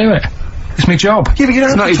 I've got to do it. It's my job. Yeah, but you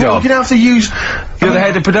don't have to talk. You don't have to use. You're the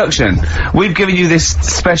head of production. We've given you this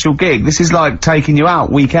special gig. This is like taking you out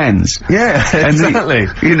weekends. Yeah, exactly.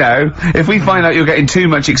 You know, if we find out you're getting too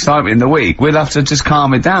much excitement in the week, we'll have to just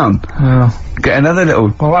calm it down. Get another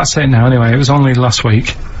little. Well, that's it now. Anyway, it was only last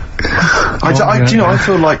week. I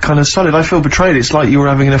feel like kind of solid. I feel betrayed. It's like you were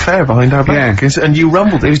having an affair behind our back, and you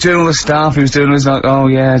rumbled it. He was doing all the stuff. He was doing all this like, oh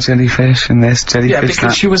yeah, jellyfish and this, jellyfish. Yeah,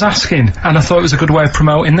 because she was asking, and I thought it was a good way of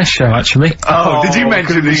promoting this show, actually. Oh, did you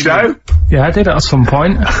mention the show? Yeah, I did at some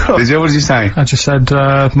point. Did you? What did you say? I just said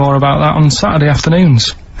more about that on Saturday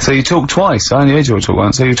afternoons. So you talk twice? I only heard you talk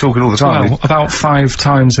once, so you're talking all the time? Well, about 5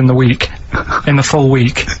 times in the week. In the full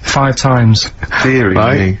week. 5 times. Deary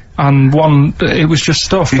me. And one, it was just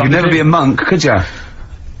stuff. You could never be a monk, could you?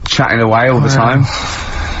 Chatting away all the time.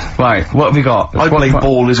 Right, what have we got? I blame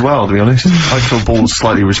Ball as well, to be honest. I feel Ball's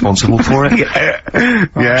slightly responsible for it.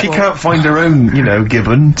 She can't find her own,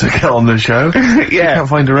 Gibbon to get on the show. She can't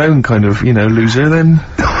find her own kind of, loser, then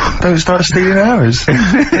don't start stealing ours.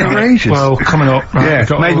 Outrageous. Well, coming up, right,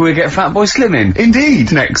 maybe we'll get Fatboy Slim in.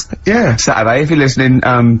 Indeed. Next. Saturday, if you're listening,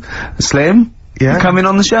 Slim. Come in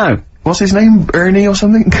on the show. What's his name? Ernie or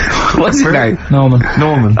something? What's his name?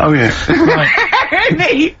 Norman. Oh, yeah. Right.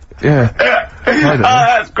 Ernie! Yeah.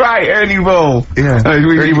 That's great, Ernie Ball. Yeah.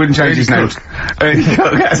 He wouldn't change his name. Ernie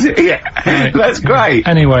Cook, that's it, Right. That's great.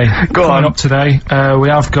 Anyway, coming up today, we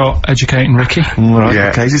have got Educating Ricky. Right,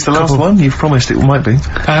 okay. Is this the last one? You've promised it might be.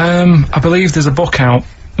 I believe there's a book out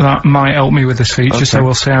that might help me with this feature, so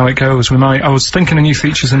we'll see how it goes. I was thinking of new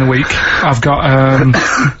features in the week. I've got,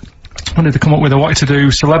 what did they come up with? I wanted to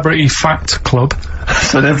do Celebrity Fact Club.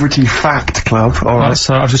 Celebrity Fact Club, alright.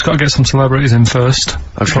 I've just got to get some celebrities in first,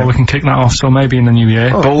 before we can kick that off, so maybe in the new year.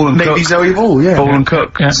 Ball and maybe Cook. Zoe Ball, Ball and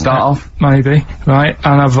Cook, start off. Maybe, right.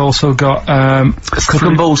 And I've also got, Cook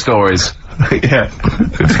and Ball stories.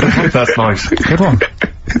 That's nice. Good one.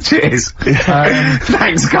 Cheers.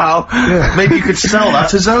 Thanks, Carl. Yeah. Maybe you could sell that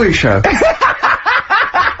to Zoe's show.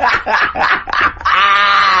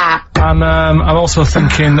 And I'm also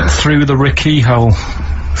thinking Through the Ricky Hole.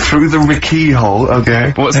 Through the Ricky Hole,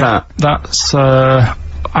 okay. What's that? That's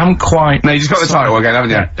I'm quite... No, you just got the title again,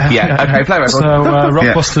 haven't you? Yeah. Okay, play record. So,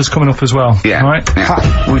 Rockbusters coming up as well, right?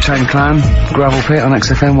 Yeah. Wu-Tang Clan, Gravel Pit on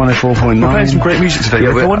XFM 104.9. We're playing some great music today.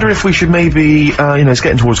 I wonder if we should maybe, you know, it's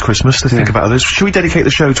getting towards Christmas to think about others. Should we dedicate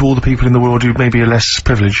the show to all the people in the world who maybe are less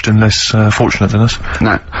privileged and less fortunate than us?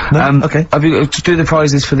 No. Okay. Have you to do the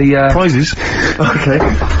prizes for the prizes? Okay.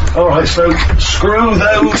 Alright, so screw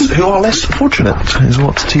those who are less fortunate, is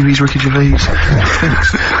what TV's Ricky Gervais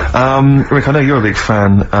thinks. Rick, I know you're a big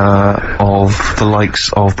fan of the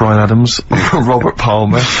likes of Bryan Adams, Robert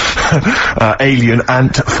Palmer, Alien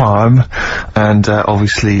Ant Farm, and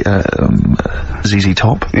obviously ZZ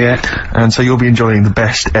Top. Yeah. And so you'll be enjoying the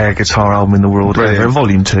best air guitar album in the world ever,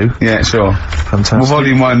 Volume 2. Yeah, sure. Fantastic. Well,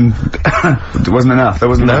 Volume 1 wasn't enough. There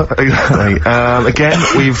wasn't enough. Exactly. Again,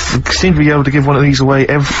 we've seemed to be able to give one of these away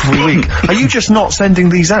every week. Are you just not sending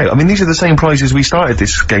these out? I mean, these are the same prizes we started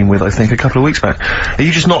this game with, I think, a couple of weeks back. Are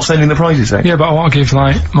you just not sending the prizes out? Yeah, but I want to give,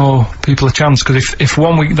 like, more people a chance, because if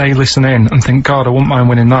 1 week they listen in and think, God, I wouldn't mind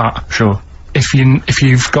winning that. Sure. If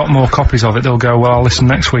you've got more copies of it, they'll go, well, I'll listen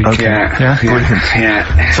next week. Okay. Yeah. Brilliant.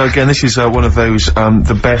 Yeah. So again, this is one of those,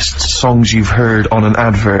 the best songs you've heard on an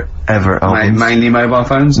advert ever album. Mainly mobile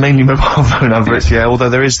phones? Mainly mobile phone adverts, yeah. Although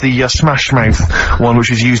there is the Smash Mouth one,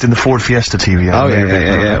 which is used in the Ford Fiesta TV. Oh,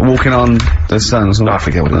 yeah. Walking on the Sun or something. I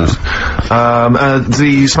forget what it is.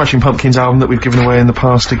 The Smashing Pumpkins album that we've given away in the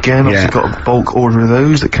past again. Obviously got a bulk order of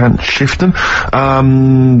those that can't shift them.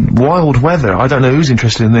 Wild Weather. I don't know who's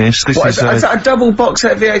interested in this. This is that a double box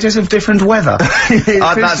set VHS of different weather?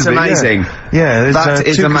 That's amazing. Yeah, that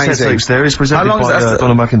is two amazing. Tapes there. It's presented by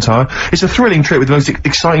Donna McIntyre. It's a thrilling trip with the most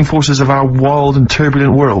exciting forces of our wild and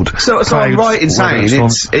turbulent world. So I'm right in saying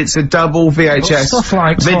it's a double VHS stuff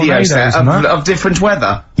like video set of different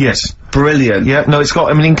weather? Yes. Brilliant. Yeah, no, it's got,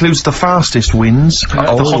 I mean, it includes the fastest winds, the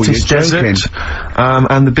hottest desert,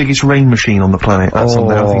 and the biggest rain machine on the planet. That's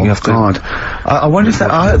something I think you have to... God. I wonder if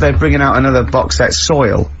I hope they're bringing out another box set,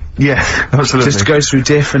 Soil. Yeah, absolutely. Just to go through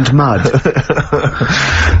different mud.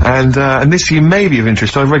 And this you may be of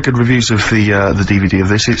interest. I've read good reviews of the DVD of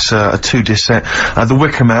this. It's a 2-disc set. The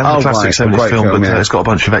Wicker Man, the classic 70s film, but it's got a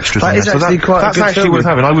bunch of extras in there. That is actually quite a good film. That's actually worth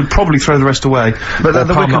having. I would probably throw the rest away. But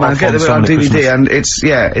the Wicker Man, get it on DVD, and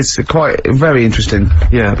it's quite very interesting.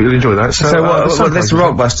 Yeah, but you'll enjoy that. So what this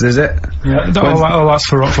Rockbusters, is it? Yeah, that's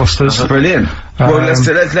for Rockbusters. Brilliant. Well, I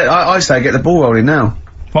say get the ball rolling now.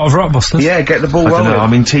 What, of Rockbusters? Yeah, get the ball rolling. I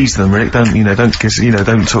mean, tease them, Rick. Don't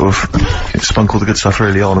sort of spunk all the good stuff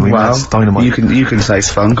early on. I mean, that's dynamite. You can say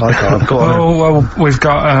spunk, I can't. Go on. Well, we've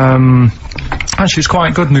got, actually, it's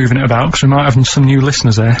quite good moving it about, because we might have some new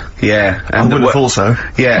listeners there. Yeah. And I would have thought so.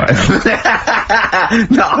 Yeah.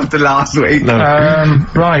 Not after last week. No.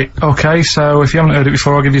 Right, okay, so if you haven't heard it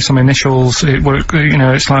before, I'll give you some initials.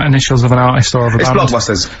 It's like initials of an artist or of a band. It's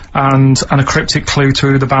Blockbusters. And a cryptic clue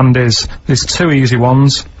to who the band is. There's 2 easy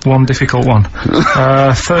ones, 1 difficult one.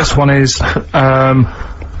 First one is,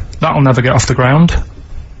 That'll Never Get Off the Ground.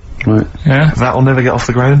 Right. Yeah. That'll Never Get Off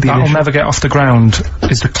the Ground? That'll Never Get Off the Ground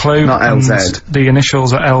is the clue. Not LZ. The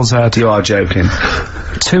initials are LZ. You are joking.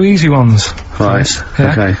 2 easy ones. Right.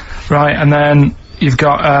 Yeah. Okay. Right, and then you've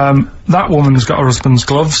got, that woman's got her husband's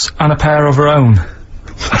gloves and a pair of her own.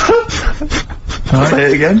 Right. Say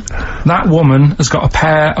it again. That woman has got a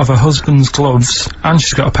pair of her husband's gloves and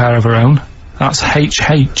she's got a pair of her own. That's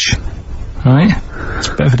HH. Right? It's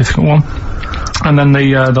a bit of a difficult one. And then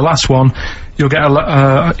the last one, you'll get a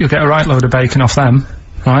right load of bacon off them.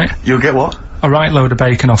 Right? You'll get what? A right load of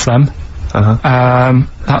bacon off them.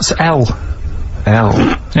 That's L. L.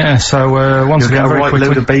 Yeah, so once again, very quickly,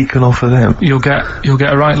 load of bacon off of them. You'll get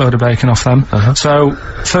a right load of bacon off them. So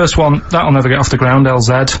first one, That'll Never Get Off the Ground,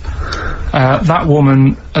 LZ. That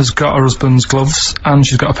woman has got her husband's gloves and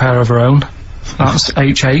she's got a pair of her own. That's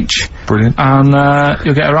HH. Brilliant. And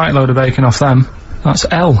you'll get a right load of bacon off them. That's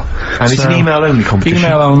L. And it's an email only competition.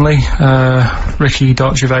 Email only.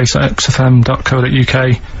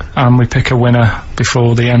 ricky.gervais@xfm.co.uk, and we pick a winner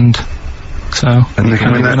before the end. So, and they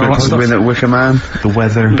can win at Wicker Man. The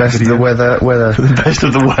weather. Best of the weather. The best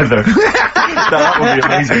of the weather. That would be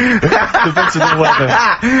amazing. The best of the weather.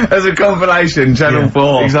 As a compilation, Channel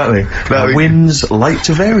 4. Exactly. Winds light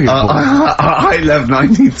to variable. I love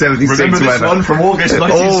 1976 Remember this weather. one from August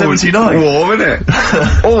 1979? Warm, isn't it?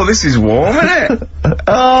 Oh, this is warm, isn't it?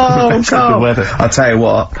 Oh, the weather. I'll tell you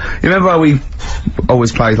what. You remember how we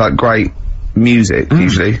always play, like, great music,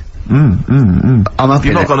 usually? I'm up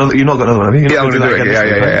You've not got another one, have you? Yeah, I'm gonna do it.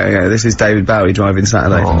 Yeah. This is David Bowie, Driving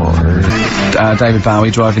Saturday. David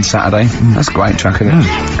Bowie, Driving Saturday. That's a great track, isn't it?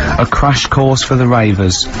 A crash course for the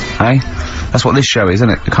ravers, eh? That's what this show is,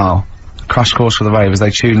 isn't it, Karl? Crash course for the ravers.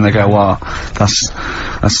 They tune and they go, wow,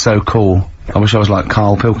 That's so cool. I wish I was like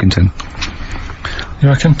Karl Pilkington. You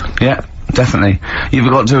reckon? Yeah, definitely. You've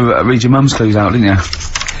got to read your mum's clues out, didn't you?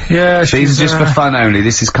 Yeah, These are just for fun only.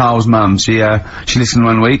 This is Karl's mum. She listened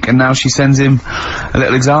one week, and now she sends him a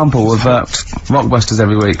little example of Rockbusters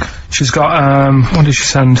every week. She's got, what did she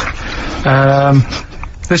send?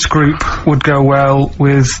 This group would go well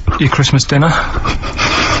with your Christmas dinner.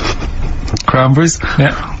 Cranberries?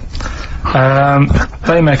 Yeah.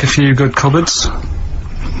 They make a few good cupboards.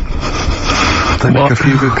 They make a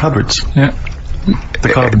few good cupboards. Yeah. The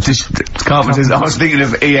carpenters. I was thinking of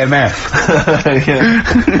EMF.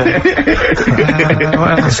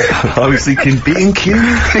 What else? I was thinking B&Q.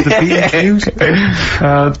 The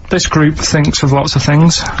B&Qs. This group thinks of lots of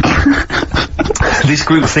things. This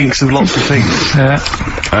group thinks of lots of things.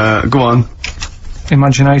 Yeah. Go on.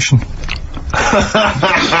 Imagination.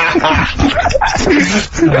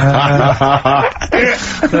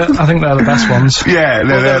 I think they're the best ones. Yeah,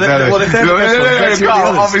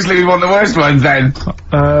 obviously we want the worst ones then.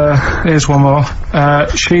 Here's one more.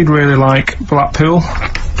 She'd really like Blackpool.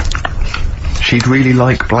 She'd really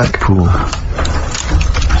like Blackpool.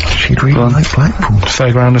 She'd really like Blackpool.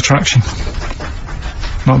 Fairground attraction.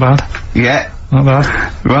 Not bad. Yeah. Not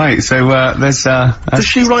bad. Right, so, there's, Does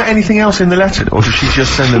she write anything else in the letter, or does she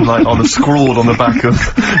just send them, like, on a scrawled on the back of,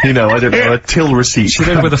 you know, I don't know, a till receipt? She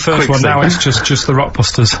did with the first one, now it's just the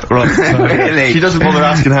Rockbusters. Right. Really? She doesn't bother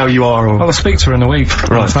asking how you are, or... Well, I'll speak to her in a week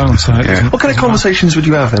on the phone, so... Yeah. What kind of conversations would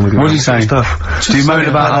you have, then, with your What do you say? stuff? Do you moan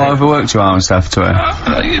about how overworked you are and stuff to her?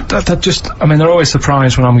 I mean, they're always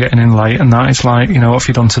surprised when I'm getting in late, and that, it's like, you know, what have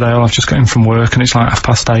you done today? Well, I've just got in from work, and it's like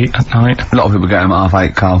 8:30 at night. A lot of people get them at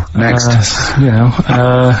 8:30, Karl. Next. You know,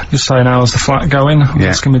 just saying how's the flat going.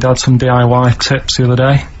 Asking my dad some DIY tips the other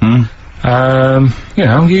day. You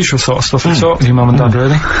know, usual sort of stuff you talk with your mum and dad,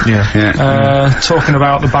 really. Yeah. Talking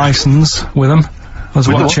about the bisons with them. I was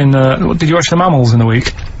watching, did you watch The Mammals in the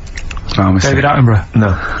week? David Attenborough? No.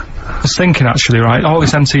 I was thinking, actually, right, all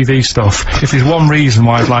this MTV stuff, if there's one reason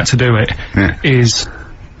why I'd like to do it, is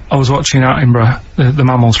I was watching Attenborough, the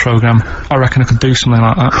Mammals programme. I reckon I could do something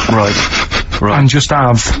like that. Right. And just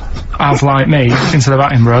have like me, instead of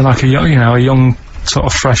Attenborough, like a young sort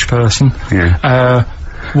of fresh person,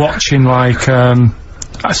 watching like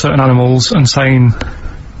certain animals and saying,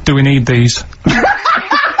 "Do we need these?" Do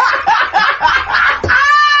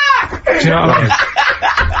you know what I mean?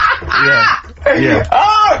 Yeah.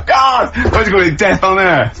 Oh God! What's it called? Death on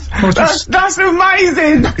Earth. Well, That's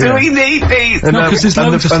amazing. Do we need these? And, No, 'cause there's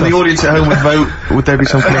loads of and stuff. the audience at home would vote. Would there be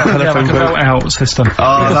some kind of yeah, telephone like a vote? vote out system.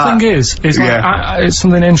 Oh, The thing is like, it's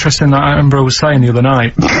something interesting that Attenborough was saying the other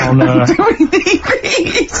night on Do we need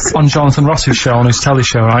these? on Jonathan Ross's show, on his telly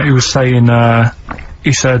show, right? He was saying,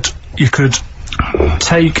 he said you could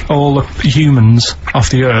take all the humans off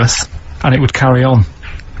the earth and it would carry on,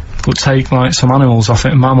 but take like some animals off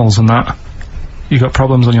it, mammals and that, you got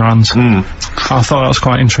problems on your hands. I thought that was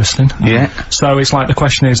quite interesting. Yeah. So it's like the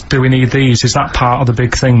question is, do we need these? Is that part of the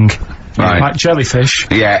big thing? Right. Like jellyfish.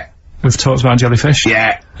 Yeah. We've talked about jellyfish.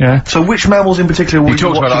 Yeah. Yeah. So which mammals in particular were You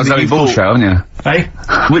talked about that on Zoe Bull show, haven't you? Hey?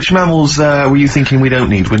 Which mammals were you thinking we don't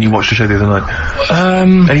need when you watched the show the other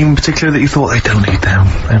night? Any in particular that you thought they don't need them?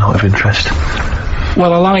 They're not of interest.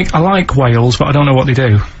 Well, I like whales, but I don't know what they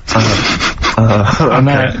do. And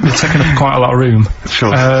they're taking up quite a lot of room.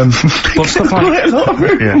 Sure. But stuff like,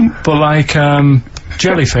 but like,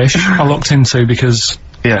 jellyfish, I looked into because,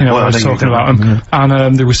 you know, I was talking about them,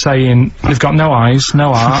 and they were saying they've got no eyes,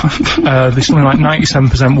 no heart, they're something like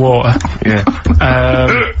 97% water.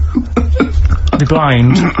 They're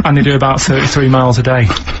blind, and they do about 33 miles a day.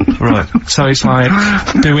 Right. So it's like,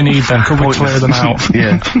 do we need them? Could we clear them out?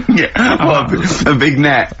 What, a big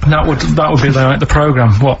net. That would be like the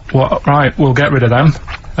programme. Right, we'll get rid of them.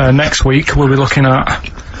 Next week we'll be looking at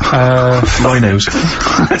rhinos.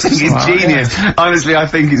 I think it's genius. Honestly, I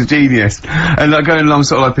think it's genius. And like going along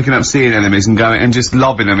sort of like picking up sea anemones and going and just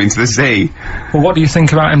lobbing them into the sea. Well, what do you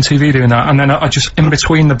think about MTV doing that? And then I just, in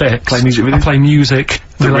between the bits, Play music with I it? play music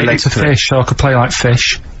related relates to to it. fish, so I could play like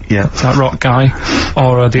Fish, Yeah. that rock guy,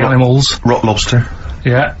 or the animals, Rock lobster.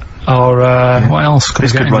 or what else could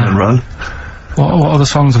This we get could in run there? and run. What other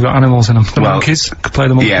songs have got animals in them? The Well, monkeys, could play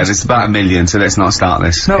the monkeys. Yeah, there's about 1 million, so let's not start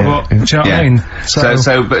this. No, but, do you know what I mean?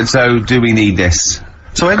 So do we need this?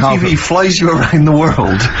 So MTV flies you around the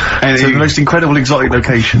world to the most incredible exotic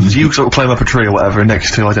locations. You sort of climb up a tree or whatever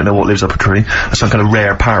next to, I don't know what lives up a tree, some kind of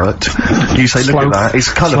rare parrot. You say, look at that, it's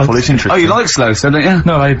colourful, Sloth. it's interesting. Oh, you like sloths, don't you?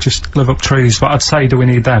 No, they just live up trees, but I'd say, do we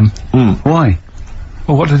need them? Why?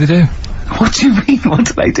 Well, what do they do? What do you mean? What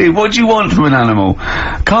do they do? What do you want from an animal?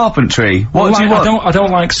 Carpentry. What do you want? I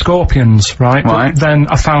don't like scorpions, right? Right. But then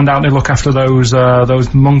I found out they look after those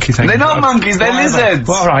monkey things. They're not monkeys, they're lizards!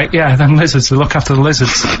 Well, alright, yeah, then lizards, they look after the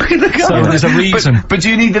lizards. So there's a reason. But do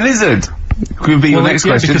you need the lizard? Could be your next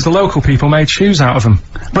question. Because the local people made shoes out of them.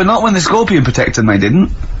 But not when the scorpion protected them, they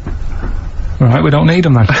didn't. Right, we don't need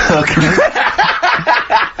them then. Okay.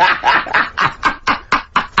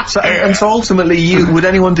 So ultimately, would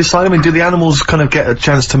anyone decide? I mean, do the animals kind of get a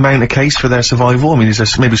chance to mount a case for their survival? I mean, is there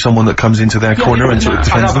maybe someone that comes into their corner and sort of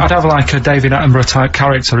defends them? I'd have like a David Attenborough type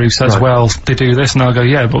character who says, well, they do this, and I'll go,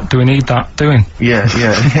 yeah, but do we need that doing? Yeah.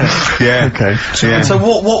 Okay. Yeah. So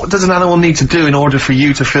what does an animal need to do in order for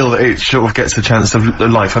you to feel that it sort of gets the chance of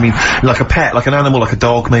life? I mean, like a pet, like an animal, like a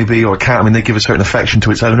dog maybe, or a cat, I mean, they give a certain affection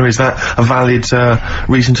to its owner. Is that a valid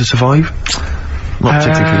reason to survive? Not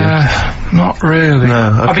particularly. Not really. No,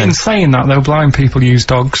 okay. I've been saying that though, blind people use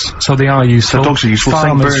dogs, so they are useful. So dogs are useful.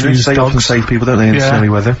 Farmers Same birds, they often save people, don't they, in snowy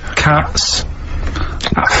weather? Cats.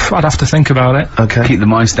 I'd have to think about it. Okay. Keep the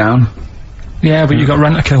mice down. Yeah, but you got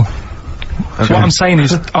rent a kill. Okay. So what I'm saying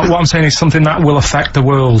is, something that will affect the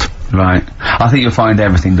world. Right. I think you'll find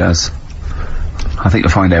everything does.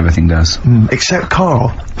 Except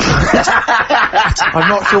Karl. I'm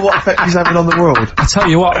not sure what effect he's having on the world. I tell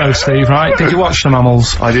you what though, Steve, right? Did you watch the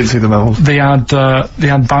mammals? I didn't see the mammals. They had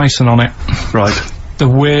bison on it. Right. The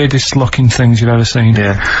weirdest looking things you've ever seen.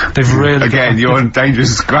 Yeah. They've really you're on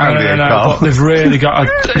dangerous ground here, Karl. But they've really got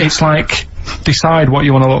it's like, decide what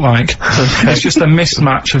you want to look like. Okay. It's just a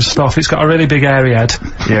mismatch of stuff. It's got a really big airy head.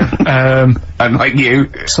 Yeah. And like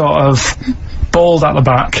you. Sort of bald at the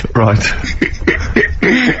back. Right.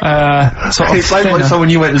 Sort of it's like someone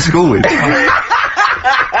you went to school with.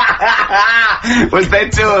 Was there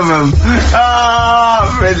two of them?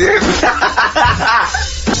 Oh,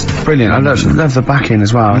 brilliant. I love the backing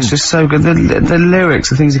as well. It's just so good. The lyrics,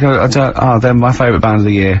 the things that go, they're my favourite band of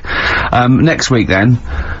the year. Next week then,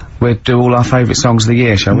 we'll do all our favourite songs of the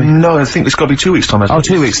year, shall we? No, I think it's got to be 2 weeks' time.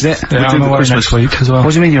 2 weeks, is it? Yeah, I'm away next week as well.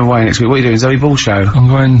 What do you mean you're away next week? What are you doing? Zoe Ball show? I'm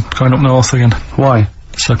going up north again. Why?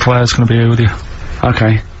 So Claire's going to be here with you.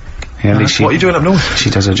 Okay. Yeah, at least what are you doing up north? She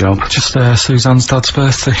does her job. Just, Suzanne's dad's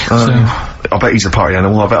birthday, so... I bet he's a party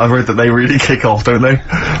animal. I've heard that they really kick off, don't they?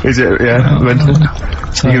 Is it, yeah?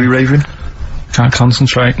 So you gonna be raving? Can't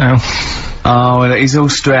concentrate now. Oh, well, he's all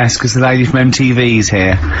stressed because the lady from MTV's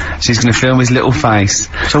here. She's going to film his little face.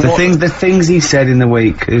 So the things he said in the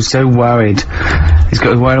week, he was so worried. He's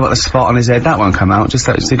worried about the spot on his head. That won't come out. Just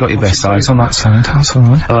got your best side. It's on that side. That's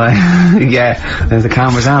alright. Yeah. The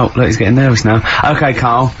camera's out. Look, he's getting nervous now. Okay,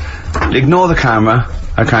 Karl. Ignore the camera.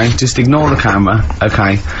 Okay, just ignore the camera.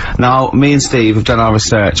 Okay. Now, me and Steve have done our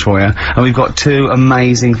research for you, and we've got two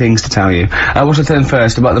amazing things to tell you. What should I tell them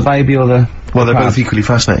first, about the baby or the... Well, they're both equally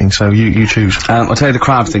fascinating, so you choose. I'll tell you the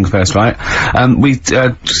crab thing first, right?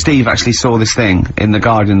 Steve actually saw this thing in The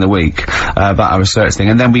Guardian the week, about our research thing,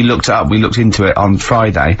 and then we looked into it on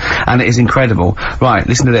Friday, and it is incredible. Right,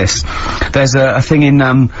 listen to this. There's a thing in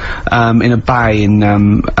a bay in,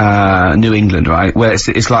 New England, right, where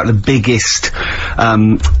it's like the biggest,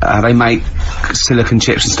 they make silicon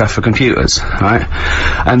chips and stuff for computers, right?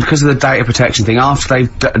 And because of the data protection thing, after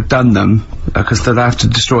they've done them, because they have to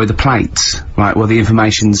destroy the plates, right, well, the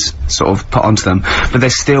information's sort of put onto them, but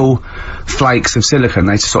there's still flakes of silicon.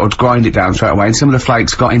 They sort of grind it down straight away, and some of the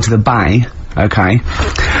flakes got into the bay, okay,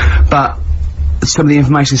 but some of the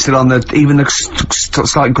information's still on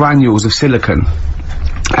it's like granules of silicon.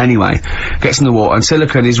 Anyway, gets in the water, and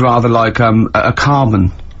silicon is rather like, a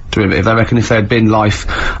carbon derivative. They reckon if there had been life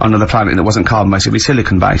on another planet that wasn't carbon-based, it'd be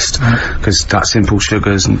silicon-based. Because that's simple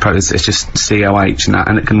sugars and it's just COH and that,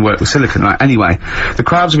 and it can work with silicon, right? Anyway, the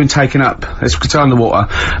crabs have been taken up, it's still in the water,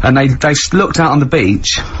 and they looked out on the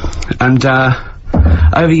beach, and,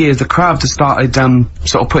 over the years, the crabs have started,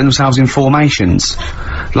 sort of putting themselves in formations,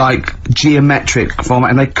 like geometric format,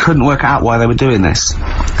 and they couldn't work out why they were doing this.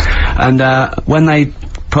 And, when they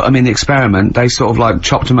put them in the experiment, they sort of like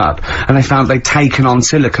chopped them up, and they found they'd taken on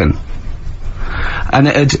silicon. And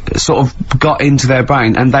it had sort of got into their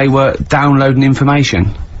brain, and they were downloading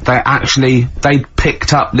information. They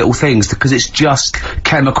picked up little things, because it's just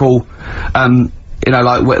chemical,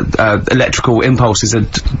 electrical impulses had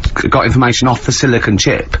got information off the silicon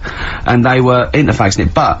chip, and they were interfacing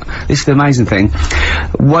it. But this is the amazing thing.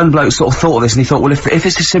 One bloke sort of thought of this, and he thought, well, if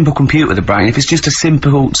it's a simple computer, the brain, if it's just a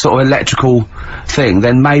simple sort of electrical thing,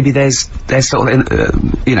 then maybe there's sort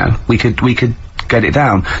of, we could get it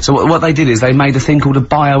down. So what they did is they made a thing called a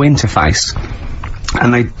biointerface.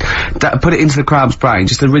 And they put it into the crab's brain,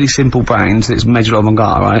 just a really simple brain, so it's measured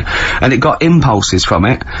avant-garde, right? And it got impulses from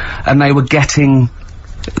it, and they were getting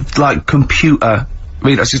like computer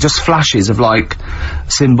readers, it's just flashes of like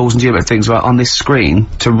symbols and geometric things on this screen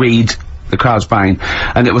to read the crowd's brain,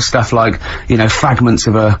 and it was stuff like, you know, fragments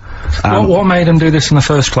of a. What made them do this in the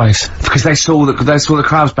first place? Because they saw the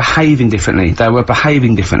crowds behaving differently. They were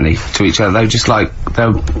behaving differently to each other. They were just like, they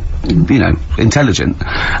were, you know, intelligent,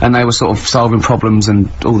 and they were sort of solving problems and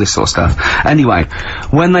all this sort of stuff. Anyway,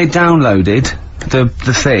 when they downloaded the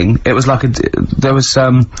thing, it was like there was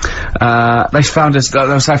they found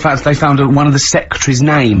one of the secretary's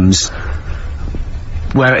names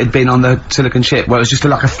where it had been on the silicon chip, where it was just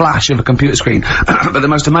like a flash of a computer screen. But the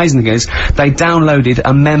most amazing thing is, they downloaded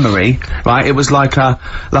a memory, right? It was like a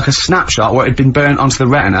snapshot where it had been burnt onto the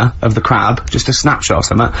retina of the crab, just a snapshot or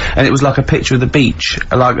something, and it was like a picture of the beach,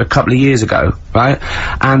 like a couple of years ago, right?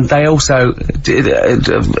 And they also did,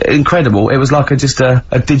 incredible, it was like just a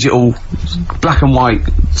digital black and white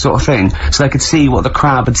sort of thing, so they could see what the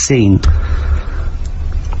crab had seen.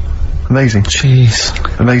 Amazing.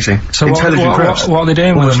 Jeez. Amazing. So intelligent crabs. what are they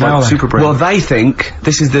doing with them now, super brain. Well, they think,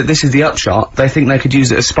 this is the upshot, they think they could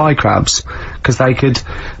use it as spy crabs, because they could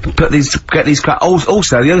get these crabs.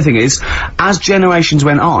 Also, the other thing is, as generations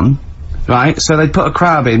went on, right, so they'd put a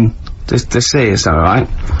crab in the sea or something,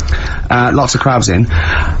 right, lots of crabs in,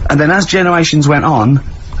 and then as generations went on,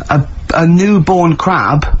 a newborn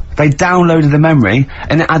crab, they downloaded the memory,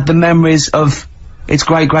 and it had the memories of its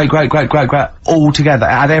great all together.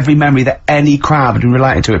 It had every memory that any crab had been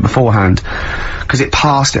related to it beforehand, because it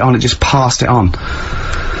passed it on. It just passed it on.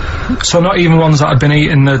 So not even ones that had been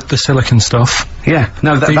eating the silicon stuff. Yeah,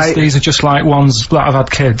 no. These are just like ones that have had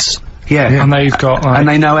kids. Yeah, and they've got like, and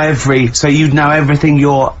they know so you'd know everything.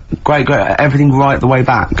 Your everything right the way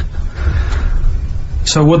back.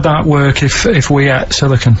 So would that work if we ate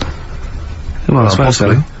silicon? Well,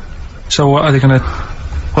 possibly. So what are they gonna?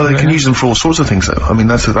 Well, they can use them for all sorts of things, though. I mean,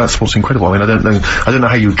 that's what's incredible. I mean, I don't know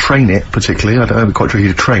how you train it particularly. I don't know quite sure how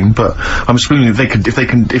you train, but I'm assuming if they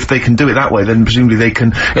can do it that way, then presumably they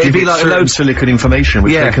can give it like certain silicon information,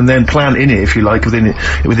 which they can then plant in it, if you like, within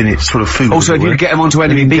its sort of food. Also, if you get them onto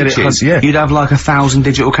enemy beaches, you'd have like 1,000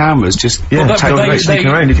 digital cameras just sneaking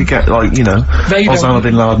around. If you get like, you know, Osama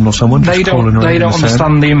bin Laden or someone, they don't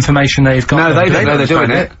understand the information they've got. No, they don't know they're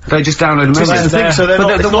doing it. They just download them. That's the thing. So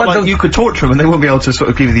it's not like you could torture them and they won't be able to sort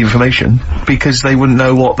of give you the information, because they wouldn't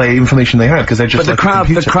know what information they had, because they're just. But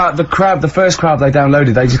the first crab they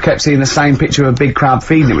downloaded, they just kept seeing the same picture of a big crab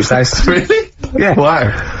feeding it, which they really? Yeah.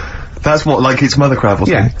 Wow. That's what, like its mother crab or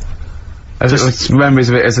something? Yeah. It's memories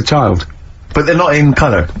of it as a child. But they're not in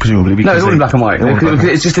colour, presumably, because no, it's all in black and white.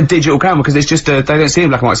 It's just a digital camera, because it's just they don't see in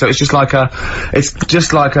black and white, so it's just like I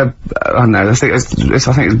don't know, I think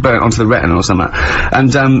it's burnt onto the retina or something.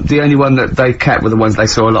 And, the only one that they kept were the ones they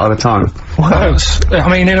saw a lot of the time. Well, I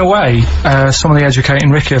mean, in a way, some of the educating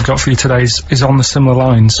Ricky I've got for you today is on the similar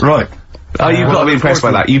lines. Right. Oh, you've got to be impressed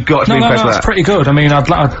by that. You've got to be impressed by that. That's pretty good. I mean,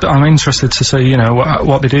 I'm interested to see, you know,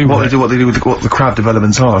 what they do. What they do with what the crab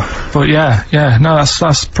developments are. But yeah, no,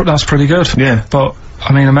 that's pretty good. Yeah. But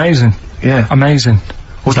I mean, amazing. Yeah. Amazing.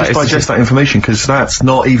 Well, just digest that information, because that's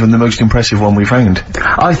not even the most impressive one we found.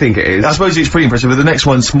 I think it is. I suppose it's pretty impressive, but the next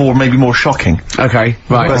one's maybe more shocking. Okay,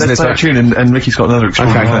 right. But let's play a tune, and Ricky's got another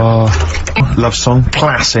extraordinary love song,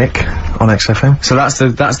 classic, on XFM. So that's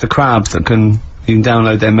the crabs that you can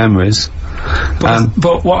download their memories.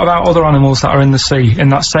 But what about other animals that are in the sea, in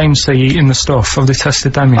that same sea, eating the stuff? Have they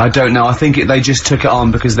tested them yet? I don't know. I think they just took it on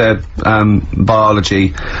because their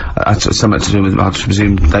biology, something to do with, I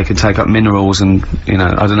presume they could take up minerals, and, you know,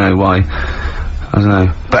 I don't know why. I don't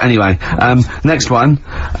know. But anyway, next one,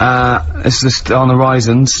 it's just on the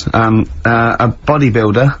horizons, a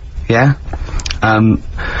bodybuilder, yeah?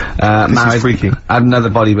 This is freaky. Married another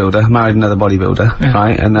bodybuilder, yeah.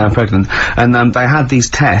 Right, and they're pregnant. And, they had these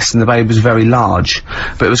tests, and the baby was very large,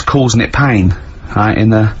 but it was causing it pain, right, in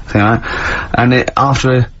the thing, right? And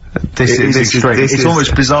after this it's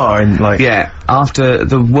almost bizarre, and like. Yeah, after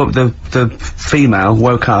the female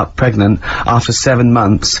woke up pregnant after 7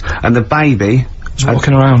 months, and the baby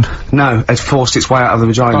walking around. No, it forced its way out of the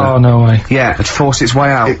vagina. Oh, no way. Yeah, it forced its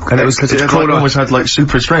way out, and it was almost had like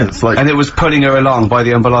super strength, like. And it was pulling her along by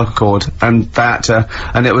the umbilical cord, and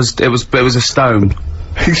and it was a stone.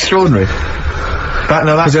 Extraordinary.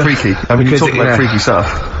 That's freaky. I mean, you talk about freaky stuff.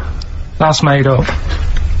 That's made up.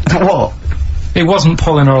 What? It wasn't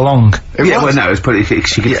pulling her along. Well, no, it was pretty.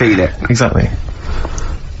 She could feel it. Exactly.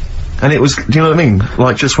 And it was. Do you know what I mean?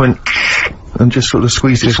 Like, just went. And just sort of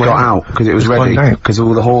squeezed its way got out because it was ready, because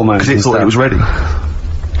all the hormones. Because it thought it was ready.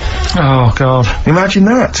 Oh God! Imagine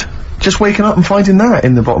that. Just waking up and finding that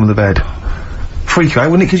in the bottom of the bed. freak you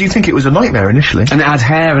out, wouldn't it? Because you think it was a nightmare initially. And it had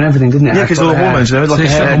hair and everything, didn't it? Yeah, because all the hormones there, like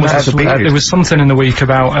almost had a baby. There was something in the week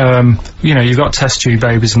about, you know, you've got test tube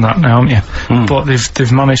babies and that now, haven't you? But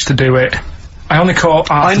they've managed to do it. I only caught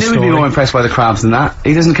half I the knew story. he'd be more impressed by the crabs than that.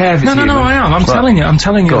 He doesn't care if it's No, I am. I'm telling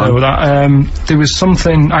you though, that, there was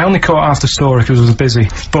something, I only caught half the story because I was busy,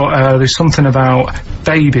 but, there's something about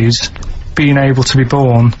babies being able to be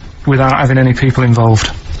born without having any people involved.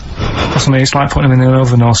 Or something, it's like putting them in an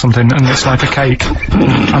oven or something, and it's like a cake.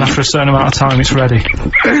 And after a certain amount of time, it's ready.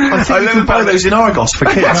 I think you can buy those in Argos for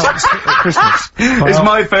kids at Christmas. It's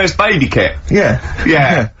my first baby kit. Yeah.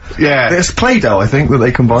 Yeah. There's Play-Doh, I think, that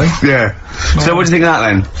they can buy. Yeah. So what do you think of that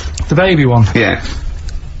then? The baby one. Yeah.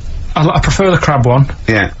 I prefer the crab one.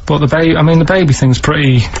 Yeah. But the baby thing's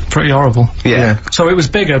pretty horrible. Yeah. So it was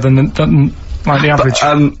bigger than like the average.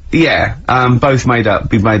 Both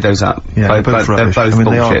we made those up. Yeah, both rubbish. They're both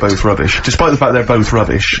they are bullshit. both rubbish. Despite the fact they're both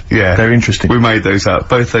rubbish. Yeah. They're interesting. We made those up.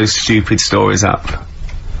 Both those stupid stories up.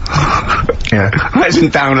 Yeah. Imagine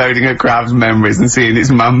downloading a crab's memories and seeing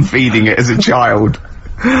its mum feeding it as a child.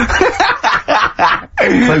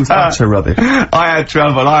 Both utter rubbish. I had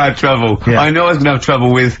trouble. Yeah. I knew I was gonna have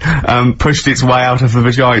trouble with, pushed its way out of the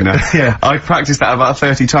vagina. Yeah. I practiced that about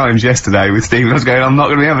 30 times yesterday with Stephen. I was going, I'm not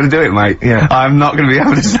gonna be able to do it, mate. Yeah. I'm not gonna be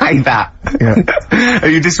able to say that. Yeah. Are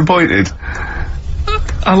you disappointed?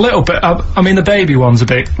 A little bit. I mean, the baby one's a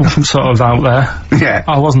bit sort of out there. Yeah.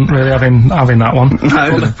 I wasn't really having that one.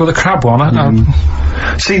 No. But the crab one,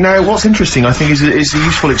 See, now, what's interesting, I think, is a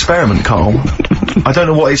useful experiment, Carl. I don't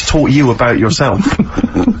know what it's taught you about yourself.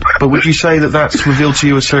 But would you say that that's revealed to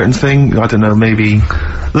you a certain thing? I don't know, maybe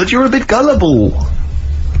that you're a bit gullible.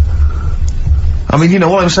 I mean, you know,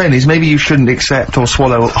 what I'm saying is maybe you shouldn't accept or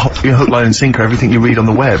swallow your hook, line and sinker everything you read on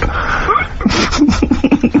the web.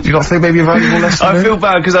 Do you not think maybe a valuable lesson? I feel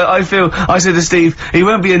bad because I said to Steve, he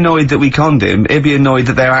won't be annoyed that we conned him, he'd be annoyed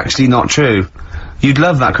that they're actually not true. You'd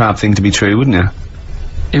love that crab thing to be true, wouldn't you?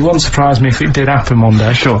 it wouldn't surprise me if it did happen one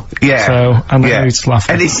day. Sure. Yeah. So, and then he's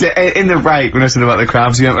laughing. And it's, in the break, when I said about the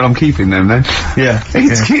crabs, you went, well, I'm keeping them then. Yeah.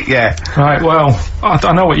 Yeah. Right, well,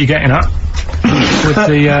 I know what you're getting at.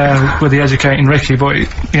 with the educating Ricky, but,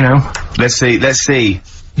 you know. Let's see.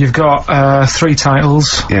 You've got, 3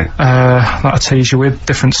 titles. Yeah. That I tease you with,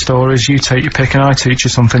 different stories. You take your pick and I teach you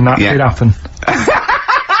something. That did happen.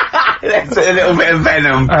 That's a little bit of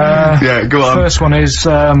venom. Yeah, go on. First one is,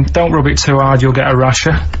 don't rub it too hard, you'll get a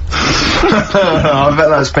rasher. I bet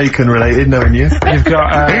that's bacon related, knowing you. You've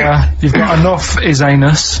got enough is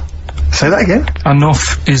anus. Say that again?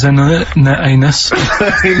 Enough is anus.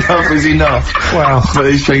 Enough is enough. Well. But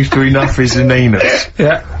it's changed to enough is an anus.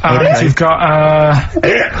 Yeah. And you've got,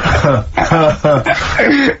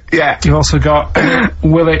 yeah. You've also got,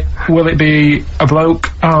 will it be a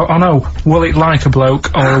bloke? Oh no. Will it like a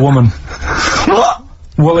bloke or a woman? What?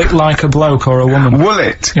 Will it like a bloke or a woman? Will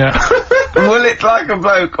it? Yeah. Will it like a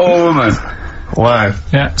bloke or a woman? Wow.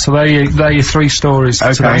 Yeah, so they're your 3 stories.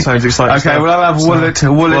 Okay. That sounds exciting. Okay, well I'll have will it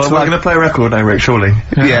well, like... we're gonna play a record now, Rick, surely.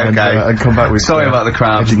 Yeah, okay. And come back with... Sorry about the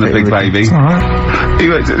crabs and the big baby. Alright.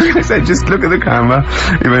 He said, just look at the camera.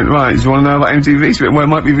 He went, right, do you want to know about MTV? She went, well, it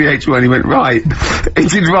might be VH1. He went, right. He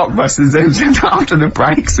did Rockbusters, then said after the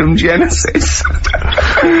break, some Genesis.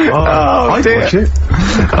 I'd dear. watch it.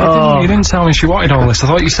 You didn't tell me she wanted all this. I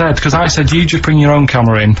thought you said, because I said you just bring your own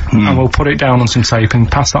camera in and we'll put it down on some tape and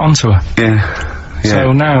pass that on to her. Yeah.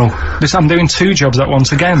 So now, I'm doing 2 jobs at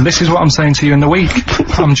once again. This is what I'm saying to you in the week.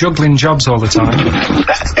 I'm juggling jobs all the time.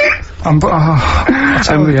 I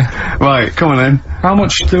tell you. Right, come on then. How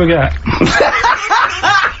much do I get?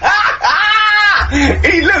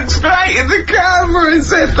 He looked straight at the camera and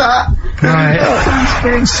said that.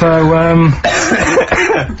 Right. So,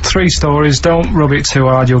 3 stories. Don't rub it too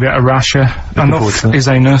hard, you'll get a rasher. Enough is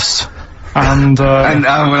anus. And we'll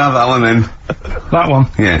have that one then. That one?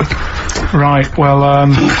 Yeah. Right, well,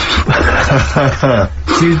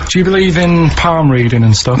 do you believe in palm reading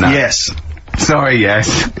and stuff? No. Yes. Sorry,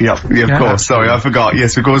 yes. Yep. Yeah, of course. Sorry, I forgot.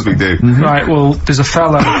 Yes, of course we do. Right, well, there's a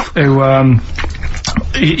fella who,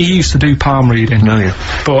 he used to do palm reading. No, yeah.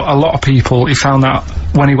 But a lot of people, he found that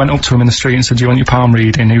when he went up to him in the street and said, do you want your palm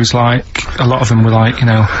reading? He was like, a lot of them were like, you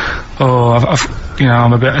know, oh,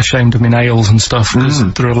 I'm a bit ashamed of my nails and stuff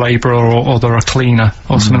because they're a labourer or they're a cleaner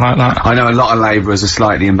or something like that. I know a lot of labourers are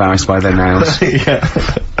slightly embarrassed by their nails. Yeah.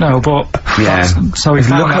 No, but... Yeah. So he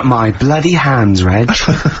found Look at my bloody hands, Reg.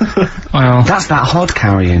 Well... That's that hod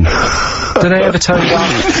carrying. Did I ever tell you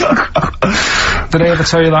that? Did I ever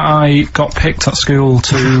tell you that I got picked at school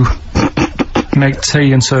to make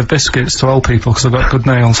tea and serve biscuits to old people because I've got good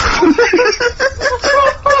nails?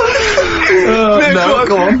 No,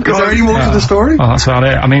 go on. Is there any more to the story? Oh, that's about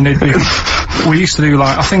it. I mean, we used to do,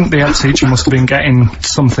 like, I think the head teacher must have been getting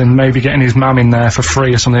something, maybe getting his mum in there for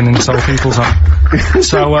free or something in Soul People's Home.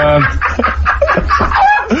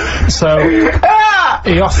 So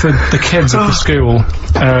he offered the kids of the school,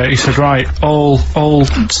 he said, right, all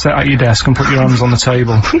sit at your desk and put your hands on the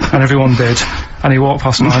table. And everyone did. And he walked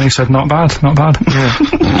past mine and he said, not bad. Yeah.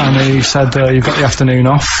 And he said, you've got the afternoon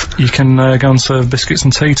off, you can go and serve biscuits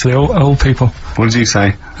and tea to the old people. What did you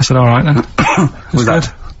say? I said, alright then. Was good.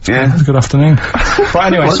 Yeah. It was a good afternoon. But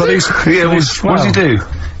anyway, so these... what did he do?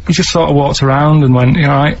 He just sort of walked around and went, you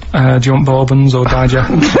alright, do you want bourbons or digest?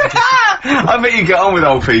 I bet you get on with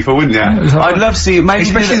old people, wouldn't you? I'd love to see you, maybe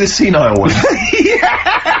especially the senile ones.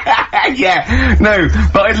 Yeah, no,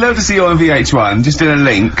 but I'd love to see you on VH1, just in a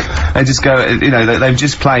link, and just go, you know, they've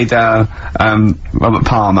just played, Robert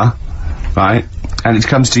Palmer, right? And it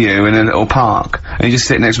comes to you in a little park, and you just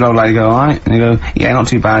sit next to an old lady and go, alright? And you go, yeah, not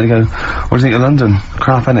too bad. You go, what do you think of London?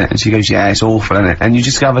 Crap, innit? And she goes, yeah, it's awful, innit? And you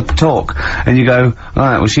just have a talk, and you go,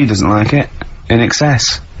 alright, well, she doesn't like it. In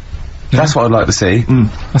excess. Yeah. That's what I'd like to see.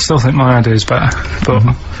 I still think my idea is better, but...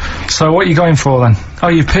 So what are you going for then? Oh,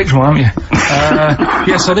 you've picked one, haven't you?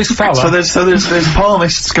 Yeah, so this fella... So there's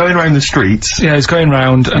palmists going around the streets. Yeah, he's going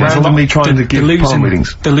round and randomly trying to give palm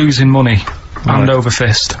readings. They're losing money, hand over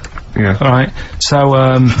fist. Yeah. Alright,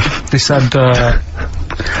 so, they said,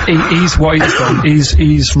 he's what he's done,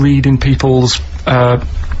 he's reading people's,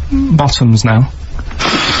 bottoms now.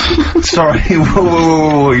 Sorry,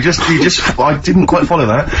 whoa, you just, I didn't quite follow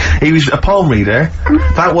that. He was a palm reader,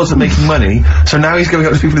 that wasn't making money, so now he's going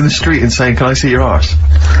up to people in the street and saying, can I see your arse?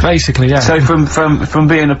 Basically, yeah. So from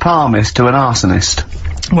being a palmist to an arsonist?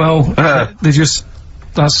 Well, they just,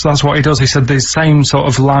 that's what he does. He said the same sort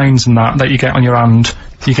of lines and that you get on your hand,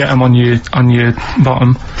 you get them on your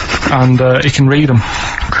bottom, and, he can read them.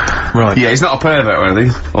 Right. Yeah, he's not a pervert or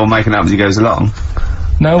anything, or making up as he goes along.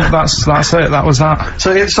 No, that's it, that was that.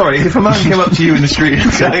 So, sorry, if a man came up to you in the street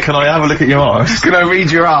and said, can I have a look at your arse? Can I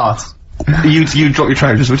read your arse? You'd drop your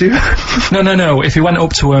trousers, would you? No, if he went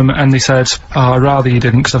up to him and they said, oh, I'd rather you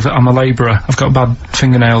didn't, because I'm a labourer, I've got bad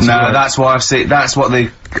fingernails. No, that's why I've seen, that's what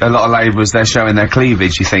a lot of labourers, they're showing their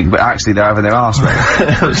cleavage, you think, but actually they're having their arse read.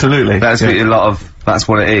 Absolutely. That's that's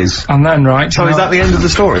what it is. And then, right... So is that the end of the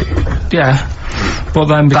story? Yeah. But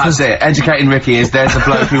then because... That's it. Educating Ricky is, there's a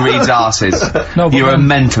bloke who reads arses. No, but you're a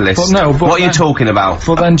mentalist. But no, but what are you talking about?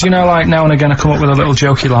 But then, do you know, like, now and again I come up with a little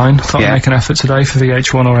jokey line. Thought I'd make an effort today for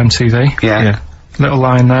VH1 or MTV. Yeah. Little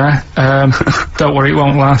line there. Don't worry, it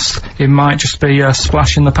won't last. It might just be a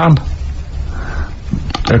splash in the pan.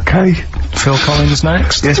 Okay. Phil Collins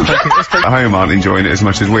next. Yes, at home aren't enjoying it as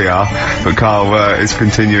much as we are, but Karl is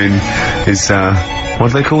continuing his, what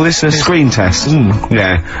do they call this? A screen test.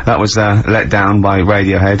 Yeah, that was let down by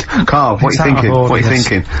Radiohead. Karl, what are you thinking? What are you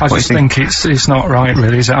thinking? I just think it's not right,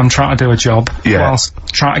 really, is it? I'm trying to do a job whilst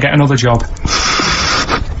trying to get another job.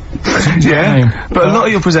 Yeah, but a lot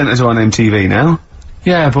of your presenters are on MTV now.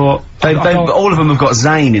 Yeah, but all of them have got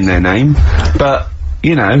Zayn in their name, but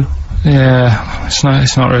you know. Yeah, it's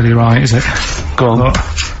not really right, is it? Go on.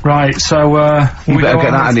 But, right, so you better get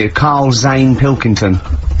that idea. Karl Zane Pilkington.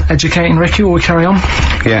 Educating Ricky, will we carry on?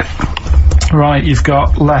 Yeah. Right, you've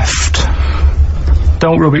got left.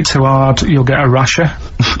 Don't rub it too hard, you'll get a rasher.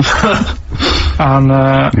 And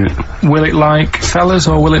will it like fellas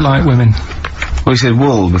or will it like women? Well, you said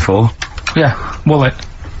wool before. Yeah, will it.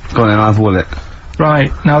 Go on then, I've wool it.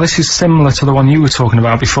 Right, now this is similar to the one you were talking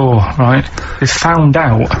about before, right? They found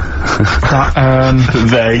out that,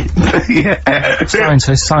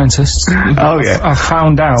 Scientists. Oh yeah. I've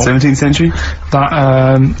found out. 17th century? That,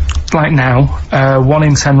 like now, 1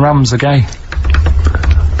 in 10 rams are gay.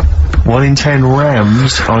 1 in 10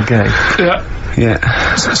 rams are gay? Yeah.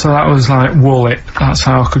 Yeah. So that was like, wool it. That's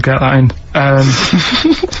how I could get that in.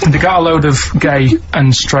 They got a load of gay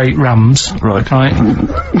and straight rams. Right.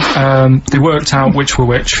 They worked out which were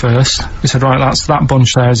which first. They said, right, that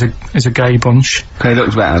bunch there is a gay bunch. They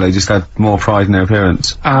looked better, they just had more pride in their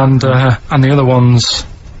appearance. And the other ones,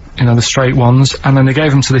 you know, the straight ones, and then they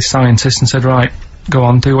gave them to this scientist and said, right, go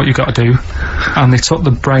on, do what you got to do. And they took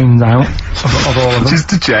the brains out of all of them. Just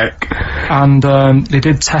to check. And they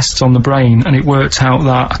did tests on the brain, and it worked out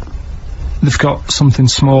that they've got something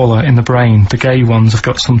smaller in the brain. The gay ones have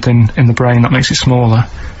got something in the brain that makes it smaller.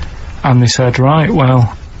 And they said, right,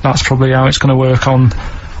 well, that's probably how it's going to work on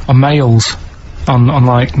males. On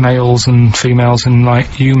like males and females and like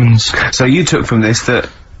humans. So you took from this that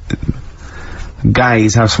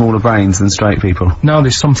gays have smaller brains than straight people? No,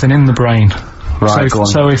 there's something in the brain. Right,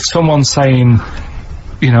 so if someone's saying,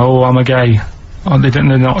 you know, oh, I'm a gay, or they're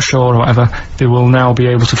not sure or whatever, they will now be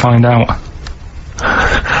able to find out.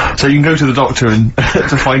 So you can go to the doctor and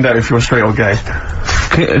to find out if you're straight or gay.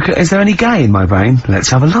 Is there any gay in my brain? Let's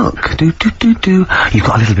have a look. You've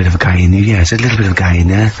got a little bit of a gay in you, yes, a little bit of gay in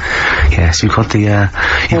there. Yes, you've got the,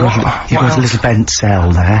 you've got a little bent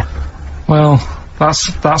cell there. Well,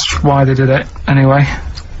 that's why they did it, anyway.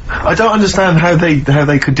 I don't understand how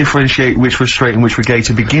they could differentiate which was straight and which were gay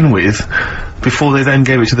to begin with, before they then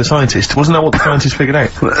gave it to the scientist. Wasn't that what the scientists figured out?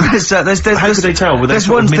 How could they tell? There's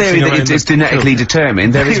one theory that it's genetically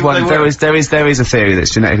determined. There is one. There is a theory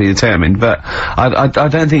that's genetically determined, but I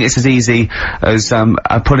don't think it's as easy as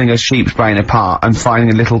pulling a sheep's brain apart and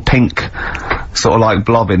finding a little pink sort of like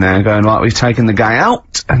blob in there and going, right, we've taken the guy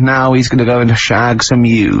out and now he's going to go and shag some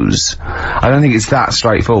ewes. I don't think it's that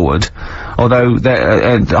straightforward. Although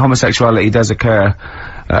homosexuality does occur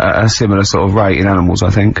at a similar sort of rate in animals,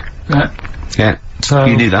 I think. Yeah. Yeah. So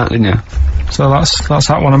you knew that, didn't you? So that's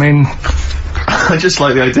that one. I mean, I just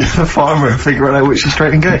like the idea of a farmer figuring out which is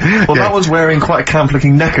straight and gay. Well, that one's wearing quite a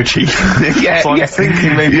camp-looking neckerchief. Yeah, so I'm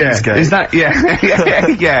thinking maybe it's gay. Is that,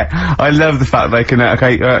 yeah. I love the fact they can, that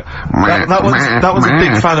was a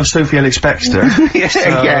big fan of Sophie Ellis-Bextor.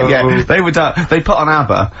 Yeah. They put on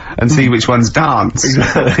ABBA and see which ones dance.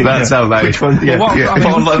 Exactly. That's how they... Which one, put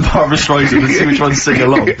on like Barbara Streisand and see which ones sing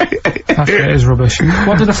along. Actually, it is rubbish.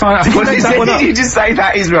 What did I find out? Did you just say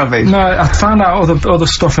that is rubbish? No, I found out other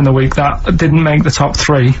stuff in the week that didn't make the top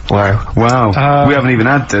 3. Wow. We haven't even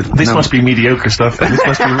had this must be mediocre stuff. This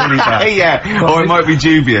must be really bad. Yeah, or it might be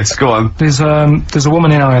dubious. Go on. There's a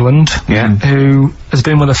woman in Ireland who has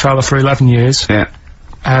been with a fella for 11 years. Yeah.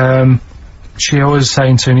 She always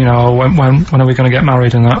saying to him, you know, when are we going to get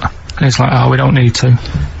married and that? And he's like, oh, we don't need to.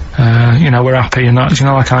 You know, we're happy and that. You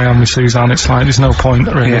know, like I am with Suzanne, it's like, there's no point,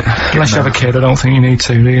 really. Yeah. Unless you have a kid, I don't think you need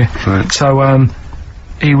to, do you? Right. So,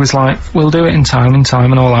 he was like, we'll do it in time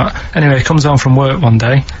and all that. Anyway, he comes home from work one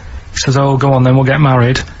day. He says, oh, go on then, we'll get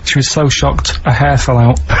married. She was so shocked, her hair fell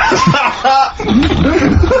out.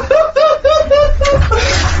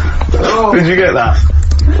 Did you get that?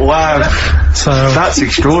 Wow. So that's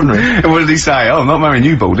extraordinary. What did he say? Oh, I'm not marrying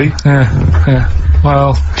you, Baldy. Yeah.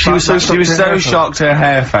 Well, she was so shocked her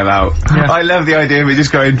hair fell out. Yeah. I love the idea of it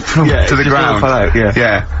just going to the ground. Fell out,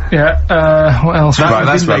 Yeah. What else? Right,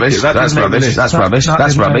 that's rubbish. That's rubbish.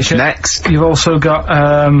 That's rubbish. Next. You've also got,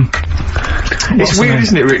 it's weird,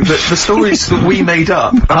 isn't it, Rick, that the stories that we made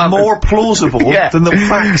up are more plausible than the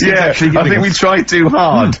facts he's actually giving I think us. we tried too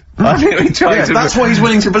hard. I think we tried to... That's what he's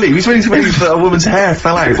willing to believe. He's willing to believe that a woman's hair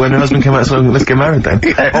fell out when her husband came out saying, let's get married then.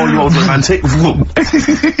 Oh, you old romantic. Well,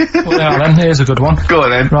 then, here's a good one. Go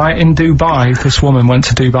on then. Right, in Dubai, this woman went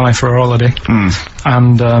to Dubai for a holiday.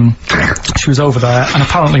 And, she was over there, and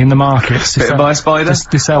apparently in the markets... Bit by spider?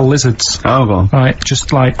 They sell lizards. Oh, go on. Right,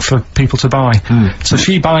 just like for people to buy. So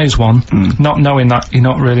she buys one, not knowing that you're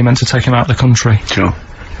not really meant to take him out of the country. Sure.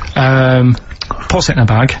 Puts it in a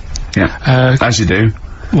bag. Yeah. As you do.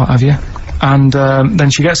 What have you? And then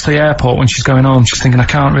she gets to the airport when she's going home, she's thinking, I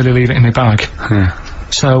can't really leave it in my bag.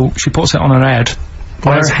 So she puts it on her head.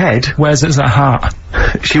 On her head? Wears it as a hat.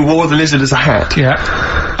 She wore the lizard as a hat? Yeah.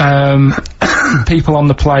 People on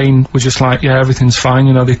the plane were just like, yeah, everything's fine,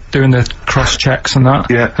 you know, they're doing the cross-checks and that.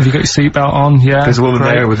 Yeah. Have you got your seatbelt on? Yeah. There's a woman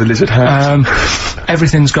there with a lizard hat.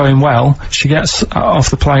 Everything's going well. She gets off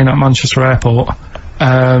the plane at Manchester Airport.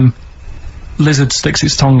 Lizard sticks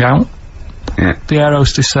its tongue out. Yeah. The air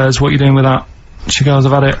hostess says, what are you doing with that? She goes,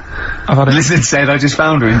 I've had it. Lizard said, I just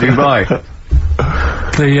found her in Dubai.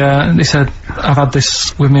 They said, I've had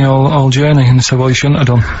this with me all journey, and they said, well, you shouldn't have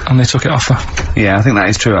done, and they took it off her. Yeah, I think that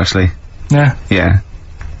is true, actually. Yeah. Yeah.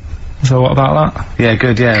 So what about that? Yeah,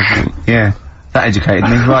 good, yeah. That educated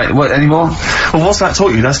me. Right, what, any more? Well, what's that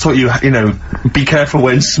taught you? That's taught you, you know, be careful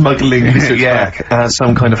when smuggling lizards back as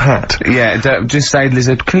some kind of hat. Yeah, just say,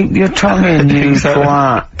 lizard, keep your tongue in, you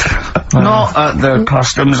twat. Not at the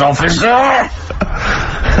customs officer!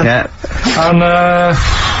 Yeah. And,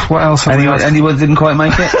 what else have anyone didn't quite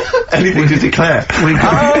make it? Anything to declare?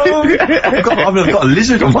 I've got a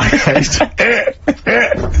lizard on my head.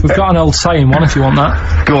 We've got an old saying one if you want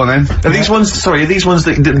that. Go on then. Are these ones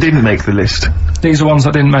that didn't make the list? These are ones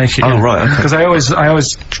that didn't make it. Oh, right. Because I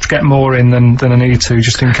always get more in than I need to,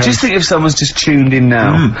 just in case. Just think if someone's just tuned in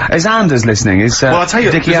now. Is Anders listening? Well, I'll tell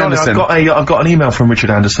you, Dickie Anderson. I've got an email from Richard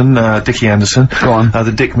Anderson, Dickie Anderson. Go on.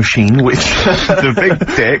 The Dick Machine, which...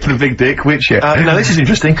 the big dick, which, now this is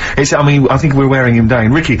interesting. I think we're wearing him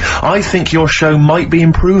down. Ricky, I think your show might be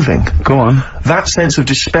improving. Go on. That sense of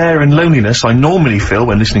despair and loneliness I normally feel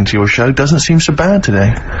when listening to your show doesn't seem so bad today.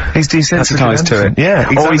 He's desensitised to it. Yeah,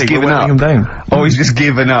 exactly. Or he's given up. Him down. Or he's just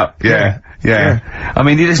given up. Yeah. I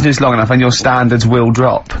mean, you listen to this long enough and your standards will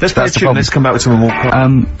drop. Let's play a tune, let's come back with some more.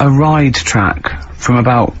 A ride track from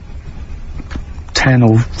about 10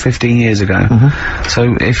 or 15 years ago.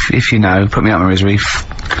 So if you know, put me up my misery,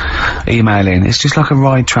 email in. It's just like a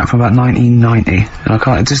ride track from about 1990. And I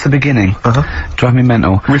can't, it's just the beginning. Drive me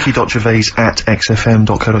mental.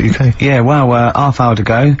 Ricky.gervais@xfm.co.uk. Yeah, well, half hour to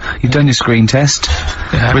go. You've done your screen test.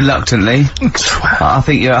 Yeah. Reluctantly. I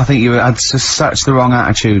think you had such the wrong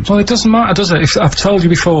attitude. Well, it doesn't matter, does it? If I've told you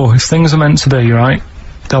before, if things are meant to be, right,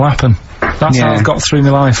 they'll happen. That's how I've got through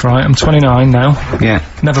my life, right? I'm 29 now. Yeah.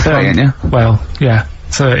 Never 30, planned. ain't you? Well, yeah,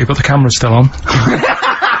 30, but the camera's still on.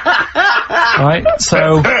 Right,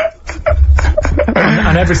 so...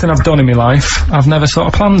 and everything I've done in my life, I've never sort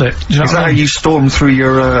of planned it. Do you know Is that how you stormed through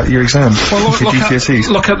your exams? Well, your GCSEs?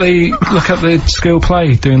 look at the school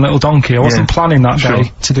play, doing Little Donkey. I wasn't planning that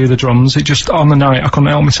day to do the drums. It just, on the night, I couldn't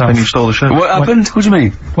help myself. And you stole the show. What happened? What do you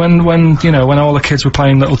mean? When you know, when all the kids were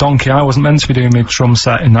playing Little Donkey, I wasn't meant to be doing my drum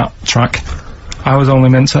set in that track. I was only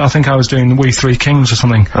meant to, I think I was doing We Three Kings or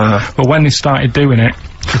something. But when they started doing it,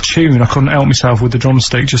 the tune, I couldn't help myself with the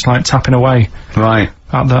drumstick, just like tapping away. Right.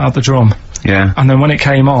 At the drum. Yeah. And then when it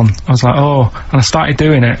came on, I was like, oh, and I started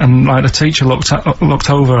doing it, and like the teacher looked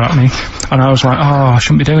over at me, and I was like, oh, I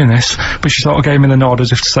shouldn't be doing this. But she sort of gave me the nod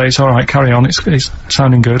as if to say, it's alright, carry on, it's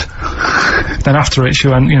sounding good. Then after it, she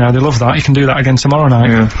went, you know, they love that, you can do that again tomorrow night.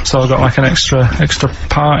 Yeah. So I got like an extra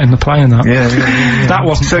part in the play and that. Yeah. That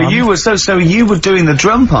wasn't so planned. you were so you were doing the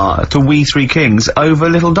drum part to We Three Kings over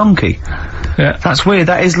Little Donkey. Yeah. That's weird.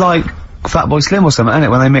 That is like Fatboy Slim or something, isn't it?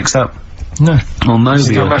 When they mix up. No. Well, no.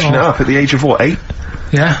 You're mashing it up at the age of what, 8?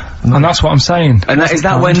 Yeah. And that's what I'm saying. And is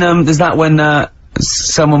that when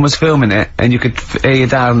someone was filming it and you could hear your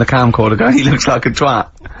dad on the camcorder going, he looks like a twat?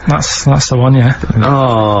 That's the one, yeah.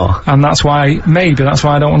 Oh. And that's why I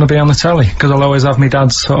don't want to be on the telly, because I'll always have my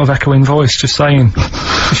dad's sort of echoing voice just saying,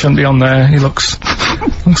 he shouldn't be on there, he looks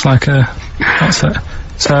like a, that's it.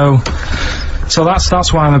 So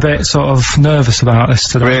that's why I'm a bit sort of nervous about this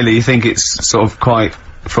today. Really? You think it's sort of quite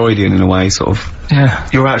Freudian in a way, sort of? Yeah.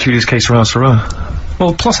 Your attitude is que sera, sera.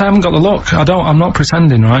 Well, plus I haven't got the look. I'm not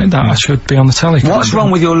pretending, right, that I should be on the telly. What's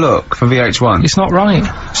wrong with your look for VH1? It's not right.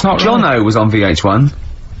 It's not right. Jono was on VH1.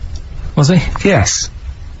 Was he? Yes.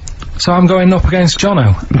 So I'm going up against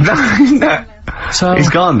Jono? No. So... He's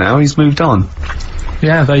gone now, he's moved on.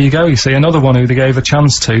 Yeah, there you go, you see, another one who they gave a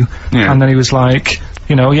chance to, and then he was like,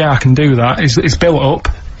 you know, yeah, I can do that. It's built up,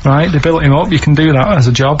 right? They built him up, you can do that as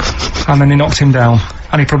a job, and then they knocked him down.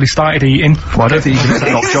 And he probably started eating. Well, I don't think you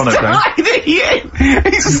can knock Jono down. He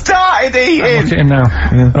started eating! Look at him now.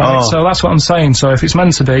 Yeah. Right, so that's what I'm saying. So if it's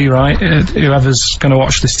meant to be, right, whoever's gonna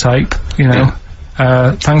watch this tape, you know,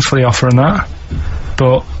 thanks for the offer and that,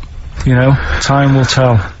 but, you know, time will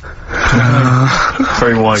tell.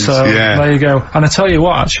 Very wise. So, there you go. And I tell you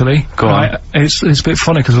what, actually, it's a bit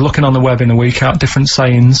funny, because we're looking on the web in a week at different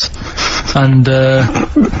sayings, and,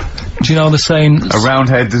 do you know the saying? A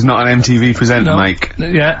roundhead does not an MTV presenter make.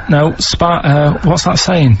 Yeah, no, what's that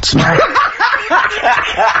saying?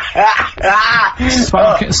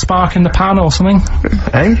 Spark in the pan or something?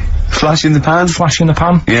 Eh? Flash in the pan? Flash in the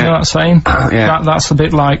pan. Yeah. You know that saying? Yeah. That's a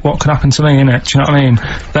bit like what could happen to me, innit? Do you know what I mean?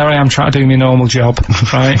 There I am trying to do my normal job,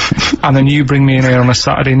 right? And then you bring me in here on a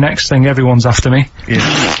Saturday, next thing everyone's after me.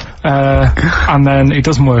 Yeah. And then it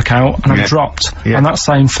doesn't work out, and I'm dropped. Yeah. And that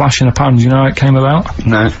saying flash in a pan, do you know how it came about?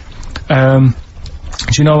 No. Do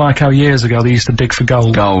you know like how years ago they used to dig for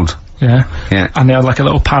gold? Gold. Yeah. Yeah. And they had like a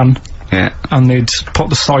little pan. Yeah. And they'd put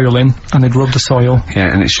the soil in, and they'd rub the soil.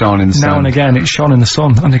 Yeah, and it's shone in the sun. Now and again, it's shone in the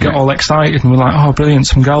sun, and they get all excited, and we're like, oh, brilliant,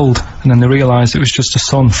 some gold. And then they realised it was just the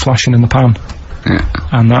sun flashing in the pan. Yeah.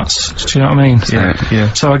 And that's, do you know what I mean?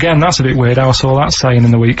 Yeah. So again, that's a bit weird. I saw that saying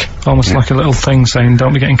in the week. Almost like a little thing saying,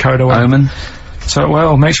 don't be getting carried away. Omen. So,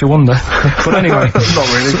 well, makes you wonder. But anyway. Not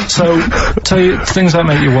really. So, tell you things that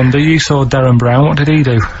make you wonder. You saw Darren Brown. What did he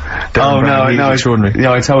do? Darren Brown, no, extraordinary.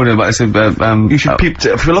 Yeah, I told him, but I said, you should peep. A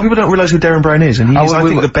lot of people don't realise who Darren Brown is, and he's, I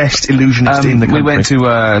think, the best illusionist in the country. We went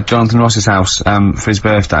to Jonathan Ross's house for his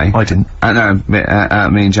birthday. I didn't. No,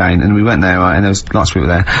 me and Jane, and we went there, right, and there was lots of people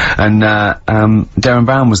there, and Darren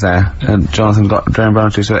Brown was there, and Jonathan got Darren Brown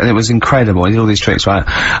to, and it was incredible. He did all these tricks, right?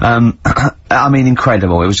 I mean,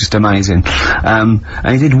 incredible. It was just amazing. And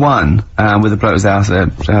he did one with a bloke who was there,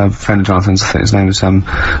 a friend of Jonathan's. I think his name was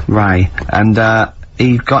Ray, and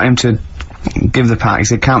he got him to give the pack. He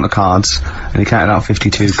said, count the cards, and he counted out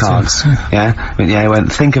 52 cards. Yeah, he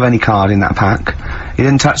went, think of any card in that pack. He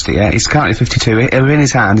didn't touch it yet. He's counted 52. It was in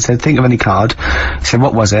his hand. He said, think of any card. He said,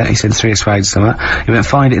 what was it? He said, 3 of spades or something. He went,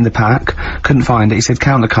 find it in the pack. Couldn't find it. He said,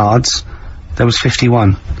 count the cards. There was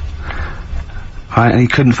 51. Right, and he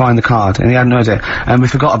couldn't find the card, and he hadn't heard it, and we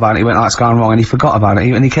forgot about it. He went, oh, it's gone wrong, and he forgot about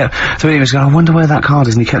it, and he kept, so he was going, I wonder where that card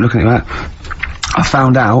is, and he kept looking at it, I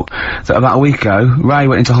found out that about a week ago, Ray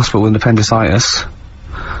went into hospital with appendicitis.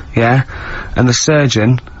 Yeah? And the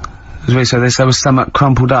surgeon, so there was stomach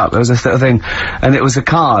crumpled up, there was a thing, and it was the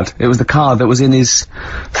card that was in his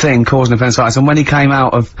thing causing appendicitis, and when he came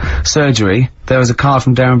out of surgery, there was a card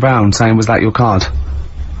from Darren Brown saying, was that your card?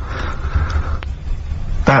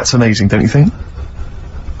 That's amazing, don't you think?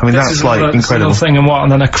 I mean, that's like incredible. Thing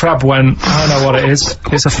and then a crab went, I know what it is.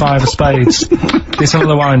 It's a 5 of spades. It's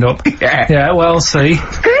another wind-up. Yeah, well, see,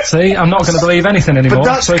 I'm not going to believe anything anymore. But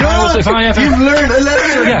that's so if I ever... You've learned a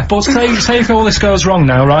lesson! Yeah, but say if all this goes wrong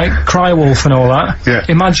now, right? Cry Wolf and all that. Yeah.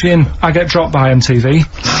 Imagine I get dropped by MTV.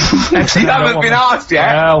 You haven't been asked yet.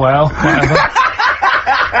 Yeah, well, whatever.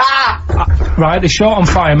 Right, they're short on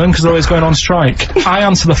firemen because they're always going on strike. I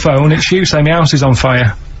answer the phone, it's you saying my house is on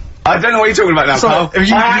fire. I don't know what you're talking about now, Carl.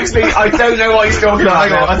 I don't know what he's talking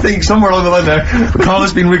about. I think somewhere along the line there, Carl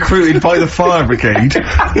has been recruited by the fire brigade. Did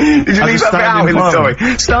you leave that bit out in the story?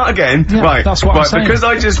 Start again. Yeah, right. That's what I'm saying. Because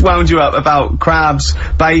I just wound you up about crabs,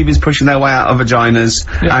 babies pushing their way out of vaginas,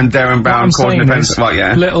 and Darren Brown causing appendicitis. Right,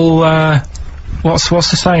 yeah. Little, what's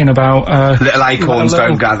the saying about, little acorns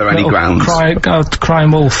don't gather any grounds.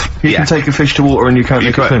 Crying wolf. You can take a fish to water and you can't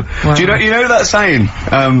make it swim. Well, do you know that saying?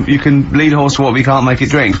 You can lead a horse to water but you can't make it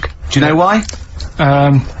drink. Do you know why?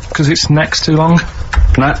 Because its neck's too long.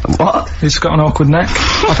 No, what? It's got an awkward neck.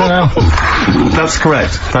 I don't know. That's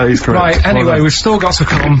correct. That is correct. Right, anyway, we've still got to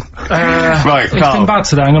come. Right, it's been bad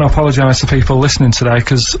today. I'm going to apologise to people listening today,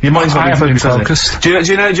 because your mind's not been focused. Do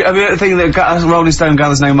you know, have you heard the thing that Rolling Stone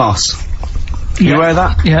gathers no moss? You aware of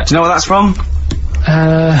that? Yeah. Do you know where that's from?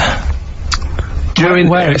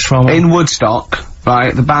 Where it's from? In Woodstock.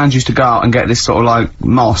 Right, the band used to go out and get this sort of like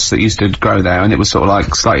moss that used to grow there, and it was sort of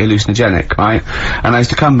like slightly hallucinogenic, right? And they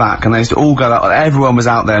used to come back and they used to all go out, everyone was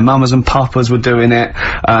out there, mamas and papas were doing it,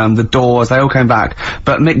 the Doors, they all came back.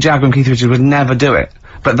 But Mick Jagger and Keith Richards would never do it,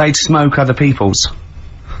 but they'd smoke other people's.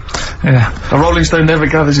 Yeah. A Rolling Stone never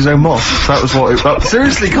gathers his own moss. That was what it...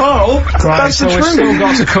 seriously, Carl! Right, that's so the we've truth. still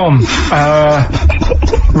got to come.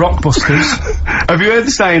 Rockbusters. Have you heard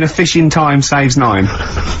the saying, a fish in time saves 9?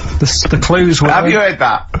 The clues were... Have you heard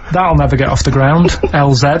that? That'll never get off the ground.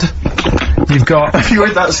 LZ. You've got... Have you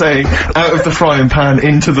heard that saying, out of the frying pan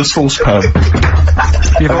into the saucepan?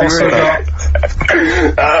 You've also got...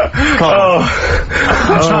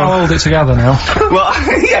 I'm trying to hold it together now. Well,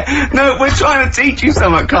 yeah, no, we're trying to teach you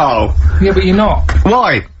something, Carl. Yeah, but you're not.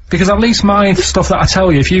 Why? Because at least my stuff that I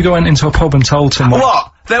tell you, if you go into a pub and told someone...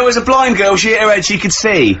 What? There was a blind girl, she hit her head, she could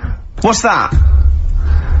see. What's that?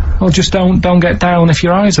 Well, just don't get down if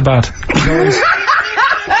your eyes are bad.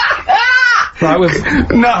 Right,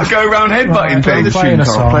 no, go round headbutting things.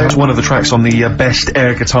 It's one of the tracks on the best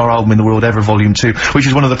air guitar album in the world ever, Volume 2, which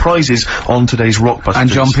is one of the prizes on today's Rockbusters.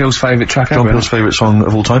 And John Peel's favourite track ever. John Peel's favourite song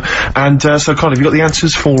of all time. And so, Carl, have you got the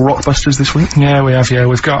answers for Rockbusters this week? Yeah, we have, yeah.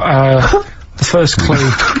 We've got, the first clue.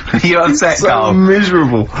 You're upset, Carl.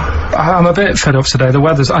 Miserable. I'm a bit fed up today. The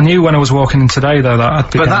weather's... I knew when I was walking in today, though, that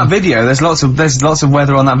I'd be... But that video, there's lots of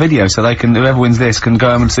weather on that video, so they can, whoever wins this can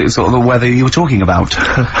go home and see sort of the weather you were talking about.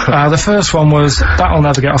 The first one was, that'll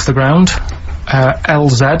never get off the ground.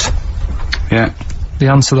 LZ. Yeah. The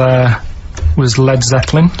answer there was Led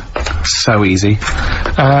Zeppelin. So easy.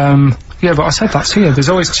 Yeah, but I said that to you. There's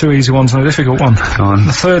always 2 easy ones and a difficult one. Go on.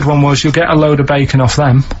 The third one was, you'll get a load of bacon off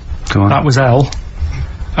them. Go on. That was L.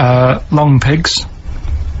 Long pigs.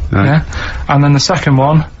 Right. Yeah. And then the second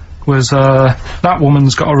one was, that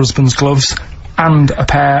woman's got her husband's gloves and a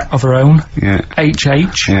pair of her own. Yeah.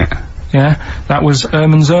 HH. Yeah. Yeah. That was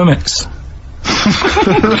Erman's Hermits.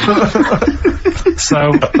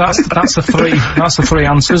 So that's the three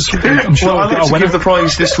answers. I'm sure I'd like to give the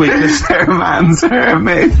prize this week. Herman's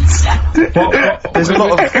Hermits. What? There's a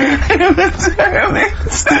lot of Herman's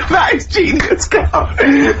Hermits. That is genius, Carl.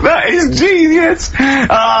 That is genius.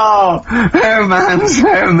 Oh, Herman's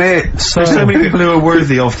Hermits. There's so many people who are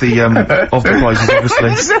worthy of the prizes, obviously.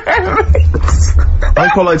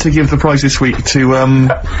 I'd quite like to give the prize this week to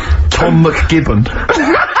Tom McGibbon.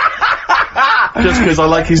 Just because I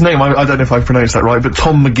like his name. I don't know if I've pronounced that right, but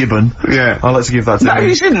Tom McGibbon. Yeah. I'd like to give that to him. No,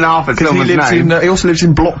 you shouldn't laugh at someone's name. He also lives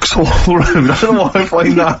in Bloxhall Road. I don't know why I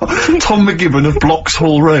find that. Tom McGibbon of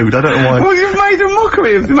Bloxhall Road. I don't know why. Well, you've made a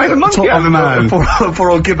mockery of, made a monkey out of the man. For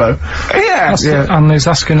old Gibbo. Yeah. And he's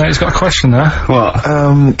asking that, he's got a question there. What?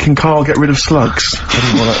 Can Carl get rid of slugs? I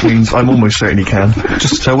don't know what that means. I'm almost certain he can.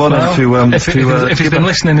 Just so well done to, if he's been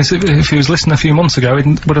listening, if he was listening a few months ago, he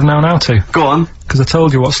would have known how to. Go on. Because I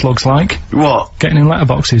told you what slugs like. What? Getting in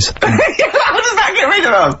letterboxes. How does that get rid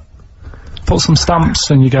of them? Put some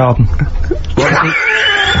stamps in your garden.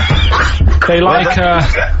 They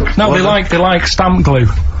like, they like stamp glue.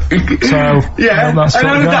 Yeah, that's and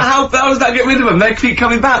sort of how does that get rid of them? They keep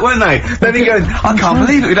coming back, won't they? Then he goes, I can't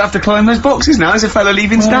believe it, we'd have to climb those boxes now. There's a fella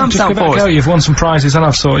leaving stamps out for us. You've won some prizes and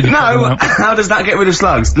I've sorted you. No, how does that get rid of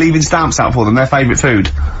slugs? Leaving stamps out for them, their favourite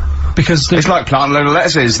food. Because it's like plant a load of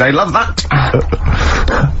lettuces, they love that.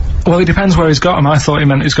 Well, it depends where he's got them. I thought he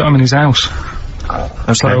meant he's got them in his house.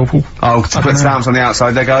 Okay. So, to put stamps on the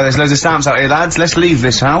outside, they go, there's loads of stamps out here, lads, let's leave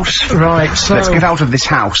this house. Right, so... let's get out of this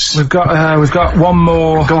house. We've got one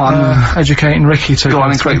more... Go on. Educating Ricky to... Go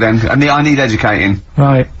on, quick then. I need educating.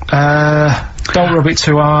 Right, don't rub it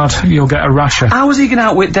too hard, you'll get a rasher. How was he gonna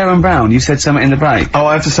outwit Darren Brown? You said something in the break. Oh,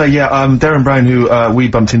 I have to say, yeah, Darren Brown, who, we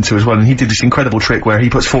bumped into as well, and he did this incredible trick where he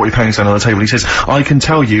puts £40 down on the table. He says, I can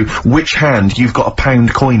tell you which hand you've got a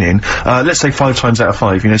 £1 coin in, let's say 5 times out of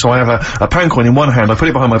 5, you know, so I have a £1 coin in one hand, I put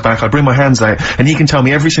it behind my back, I bring my hands out, and he can tell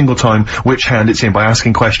me every single time which hand it's in by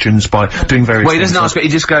asking questions, by doing various Well, he doesn't ask, but he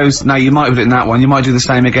just goes, no, you might have it in that one, you might do the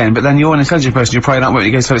same again, but then you're an intelligent person, you're praying up with it,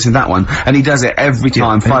 he goes, so it's in that one, and he does it every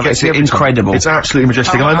time, it's incredible. It's absolutely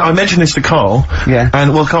majestic. I mentioned this to Karl. Yeah.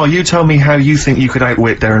 And, well, Karl, you tell me how you think you could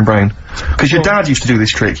outwit Darren Brown. Because your dad used to do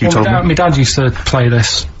this trick, you told me. My dad used to play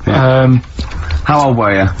this. Yeah. How old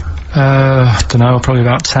were you? Dunno, probably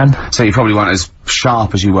about 10. So you probably weren't as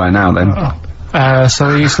sharp as you were now, then?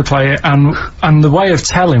 So he used to play it, and the way of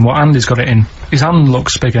telling what hand he's got it in, his hand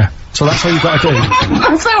looks bigger. So that's what you've got to do.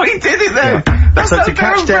 That's how he did it then! Yeah. So to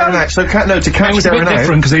catch Darren out, to catch Darren out... It was a bit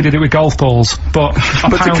different because he did it with golf balls, but... to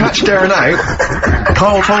catch Darren out,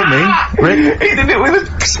 Karl told me, Rick... He did it with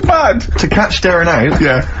a spud! To catch Darren out,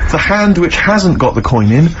 the hand which hasn't got the coin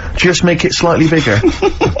in, just make it slightly bigger.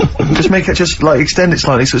 Extend it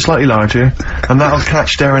slightly so it's slightly larger, and that'll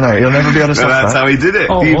catch Darren out. He'll never be able to stop that. That's how he did it.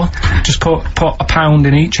 Or, just put £1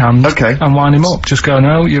 in each hand, and wind him up. Just go,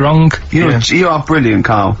 no, you're wrong. You are brilliant,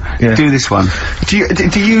 Karl. Yeah. Do this one.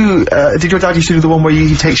 Did your dad used to do the one where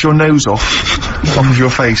he takes your nose off of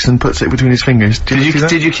your face and puts it between his fingers?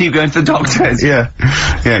 Did you keep going to the doctors? Yeah.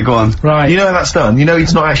 Yeah, go on. Right. You know how that's done? You know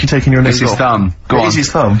he's not actually taking your nose off. It's his thumb. Go on. It is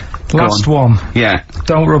his thumb. Last one. Yeah.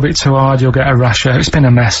 Don't rub it too hard, you'll get a rasher. It's been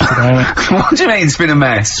a mess today. What do you mean it's been a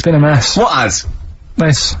mess? It's been a mess. What has?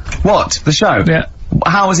 This. What? The show? Yeah.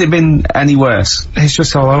 How has it been any worse? It's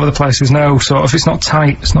just all over the place. There's no sort of, it's not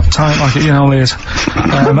tight like it normally is.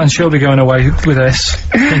 And she'll be going away with this,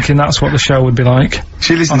 thinking that's what the show would be like.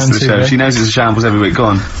 She listens to the show, she knows it's a shambles every week, go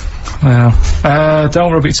on. Well,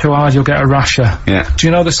 don't rub it too hard, you'll get a rasher. Yeah. Do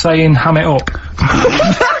you know the saying, ham it up?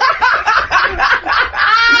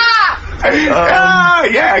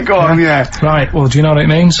 Yeah, go on, yeah. Right, well, do you know what it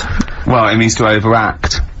means? Well, it means to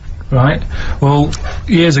overact. Right. Well,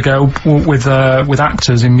 years ago, with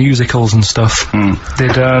actors in musicals and stuff,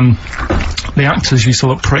 the actors used to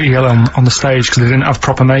look pretty ill on the stage because they didn't have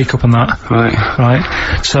proper makeup and that.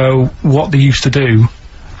 Right. So what they used to do,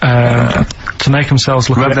 to make themselves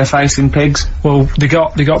look... Rub their face in pigs? Well, they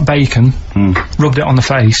got bacon, rubbed it on the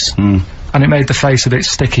face, and it made the face a bit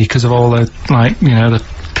sticky because of all the, like, you know, the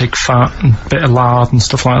pig fat and bit of lard and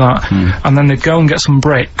stuff like that. And then they'd go and get some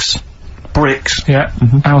bricks. Bricks? Yeah,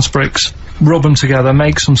 house bricks. Rub them together,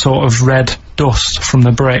 make some sort of red dust from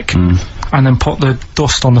the brick, and then put the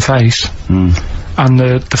dust on the face. And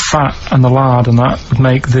the fat and the lard and that would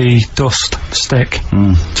make the dust stick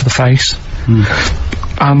to the face.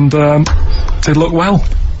 And they'd look well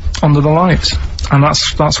under the lights. And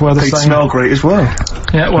that's where the They'd smell great as well.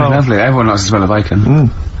 Yeah, well... Lovely, everyone likes the smell of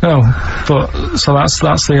bacon. No, but, so that's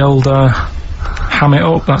the old, ham it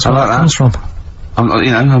up, that's where that comes from.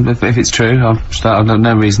 You know, if it's true, I've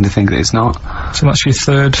no reason to think that it's not. So that's your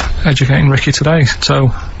third Educating Ricky today. So,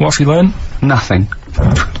 what have you learned? Nothing.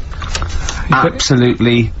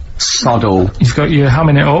 Absolutely sod all. You've got your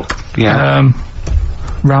hamming it up. Yeah.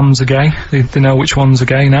 Rams are gay. They know which ones are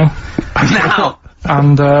gay now. Now!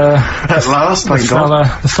 And, at last, thank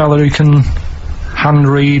God. The fella who can hand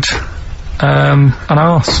read, an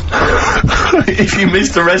arse. If you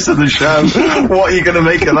missed the rest of the show, what are you gonna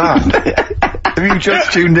make of that? Have you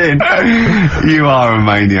just tuned in? You are a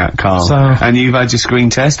maniac, Karl. So, and you've had your screen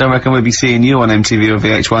test. I reckon we'll be seeing you on MTV or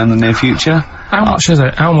VH1 in the near future. How much is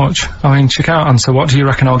it? How much? I mean, she can't answer. What do you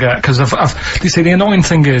reckon I'll get? Because you see, the annoying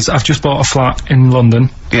thing is, I've just bought a flat in London.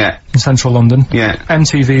 Yeah. In central London. Yeah.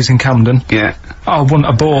 MTV's in Camden. Yeah. I wouldn't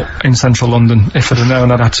have bought in central London if I'd have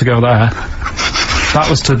known I'd had to go there. That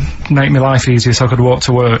was to make my life easier so I could walk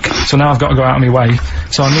to work. So now I've got to go out of my way.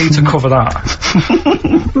 So I need to cover that.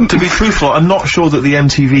 To be truthful, I'm not sure that the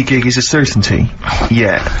MTV gig is a certainty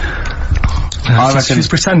yet. I reckon she's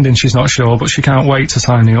pretending she's not sure, but she can't wait to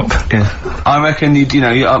sign me up. Yeah. I reckon you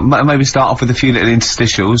maybe start off with a few little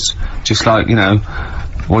interstitials, just like, you know,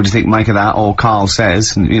 what do you think make of that, or Karl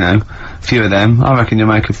says, and, you know, few of them. I reckon you'll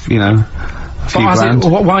make a few grand.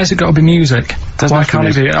 Why has it got to be music? Why can't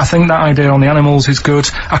it be? I think that idea on the animals is good.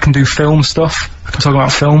 I can do film stuff. I can talk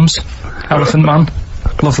about films. Elephant Man.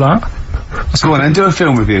 Love that. Go on then, do a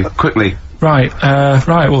film review, quickly. Right,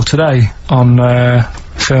 well today on,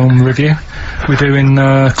 film review, we're doing,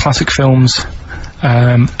 classic films,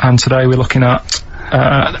 and today we're looking at,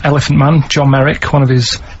 Elephant Man, John Merrick, one of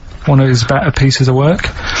his better pieces of work.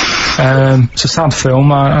 It's a sad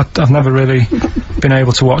film. I've never really been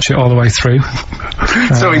able to watch it all the way through.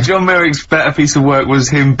 Sorry, John Merrick's better piece of work was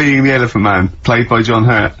him being the Elephant Man, played by John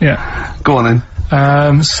Hurt. Yeah. Go on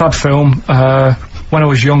then. Sad film. When I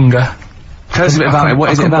was younger. Tell us a bit about it.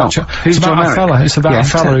 What is it about? Who's John Merrick? It's about a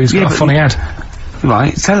fella who's got a funny head.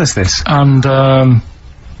 Right, tell us this. And,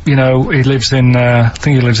 you know, he lives in, I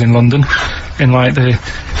think he lives in London, in like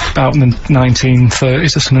about the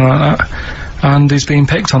 1930s or something like that. And he's being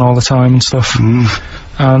picked on all the time and stuff.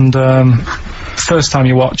 And, first time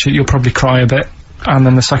you watch it, you'll probably cry a bit. And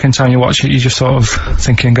then the second time you watch it, you're just sort of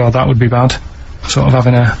thinking, God, that would be bad. Sort of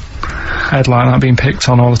having a head like that being picked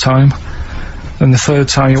on all the time. Then the third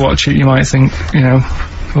time you watch it, you might think, you know,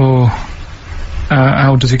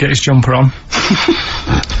 how does he get his jumper on?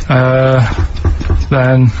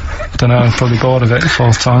 Then, I don't know, probably bored of it the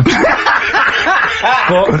fourth time.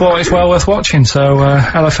 but it's well worth watching, so,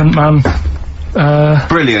 Elephant Man,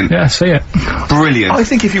 brilliant. Yeah, see it. Brilliant. I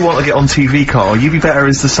think if you want to get on TV, Carl, you'd be better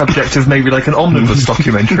as the subject of maybe like an omnibus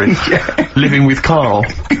documentary. Living with Carl.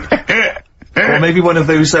 Or maybe one of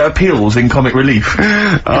those appeals in Comic Relief. It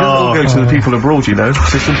doesn't all go to the people abroad, you know.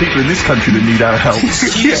 There's some people in this country that need our help.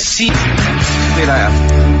 See you later.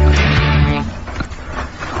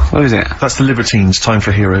 What is it? That's the Libertines, Time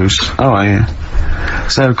for Heroes. Oh, yeah.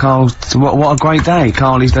 So, Carl, what a great day.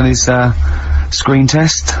 Carl, he's done his, screen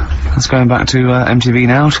test. That's going back to, MTV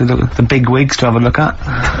now, to the big wigs to have a look at.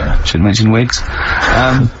 Shouldn't mention wigs.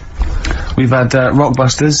 We've had,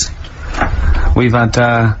 Rockbusters. We've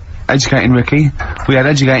had, Educating Ricky. We had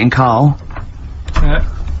Educating Carl.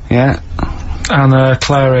 Yeah. And,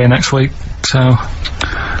 Claire here next week, so.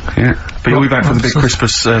 Yeah. But you'll be back for the big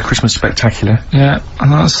Christmas spectacular. Yeah,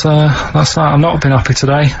 and that's that. I've not been happy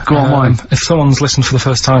today. Go on, why? If someone's listened for the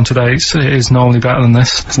first time today, it is normally better than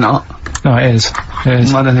this. It's not. No, it is. It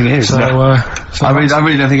is. I don't think it is. So, I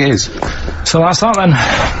really don't think it is. So that's that then.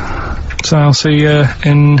 So I'll see you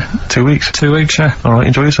in 2 weeks. 2 weeks, yeah. Alright,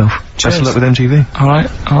 enjoy yourself. Cheers. Best of luck with MTV.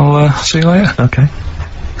 Alright, I'll see you later. Okay.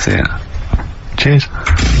 See ya. Cheers.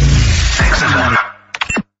 XFM.